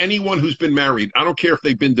 Ask anyone who's been married. I don't care if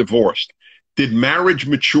they've been divorced. Did marriage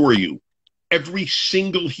mature you? Every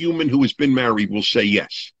single human who has been married will say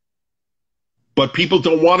yes. But people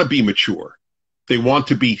don't want to be mature. They want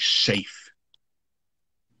to be safe.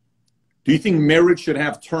 Do you think marriage should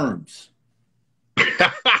have terms?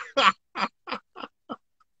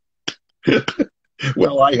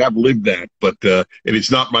 Well, I have lived that, but it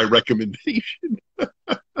is not my recommendation.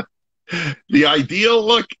 The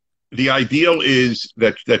ideal is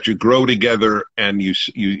that you grow together and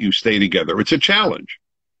you stay together. It's a challenge.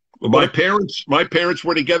 My parents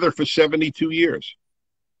were together for 72 years.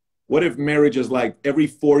 What if marriage is like every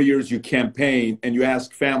 4 years you campaign and you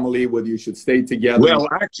ask family whether you should stay together? Well,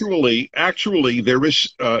 actually, there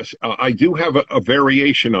is. I do have a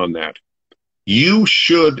variation on that. You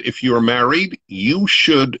should, if you're married, you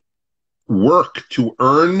should work to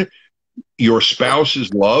earn your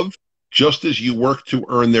spouse's love, just as you work to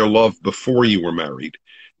earn their love before you were married.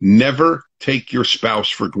 Never take your spouse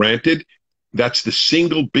for granted. That's the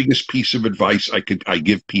single biggest piece of advice I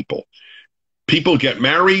give people. People get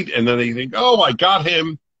married and then they think, oh, I got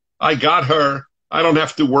him, I got her, I don't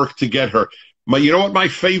have to work to get her. You know what my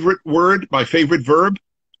favorite word, my favorite verb?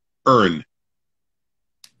 Earn.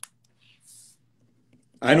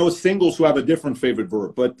 I know singles who have a different favorite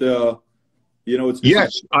verb, but it's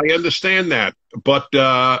yes, I understand that, but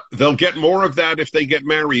they'll get more of that if they get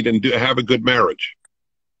married and have a good marriage.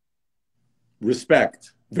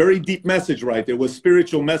 Respect. Very deep message right there. Was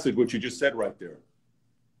spiritual message what you just said right there.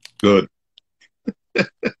 Good.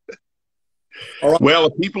 All right. Well,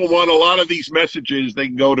 if people want a lot of these messages, they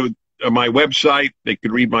can go to my website. They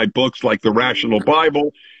could read my books like The Rational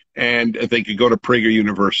Bible, and they could go to Prager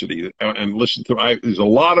University and listen to. There's a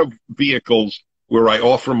lot of vehicles where I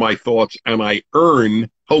offer my thoughts and I earn,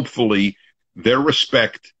 hopefully, their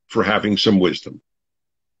respect for having some wisdom.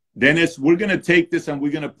 Dennis, we're going to take this and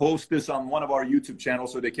we're going to post this on one of our YouTube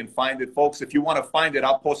channels so they can find it. Folks, if you want to find it,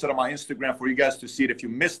 I'll post it on my Instagram for you guys to see it if you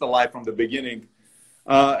missed the live from the beginning.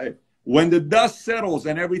 When the dust settles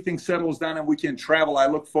and everything settles down and we can travel, I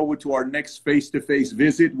look forward to our next face-to-face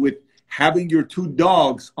visit with having your 2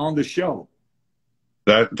 dogs on the show.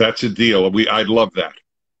 That's a deal. I'd love that.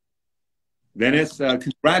 Dennis,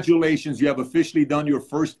 congratulations. You have officially done your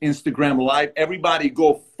first Instagram Live. Everybody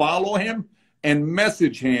go follow him and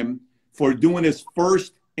message him for doing his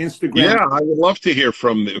first Instagram. Yeah, I would love to hear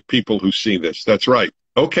from the people who see this. That's right.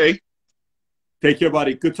 Okay. Take care,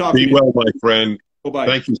 buddy. Good talking to you. Be well, my friend. Bye-bye.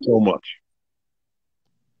 Thank you so much.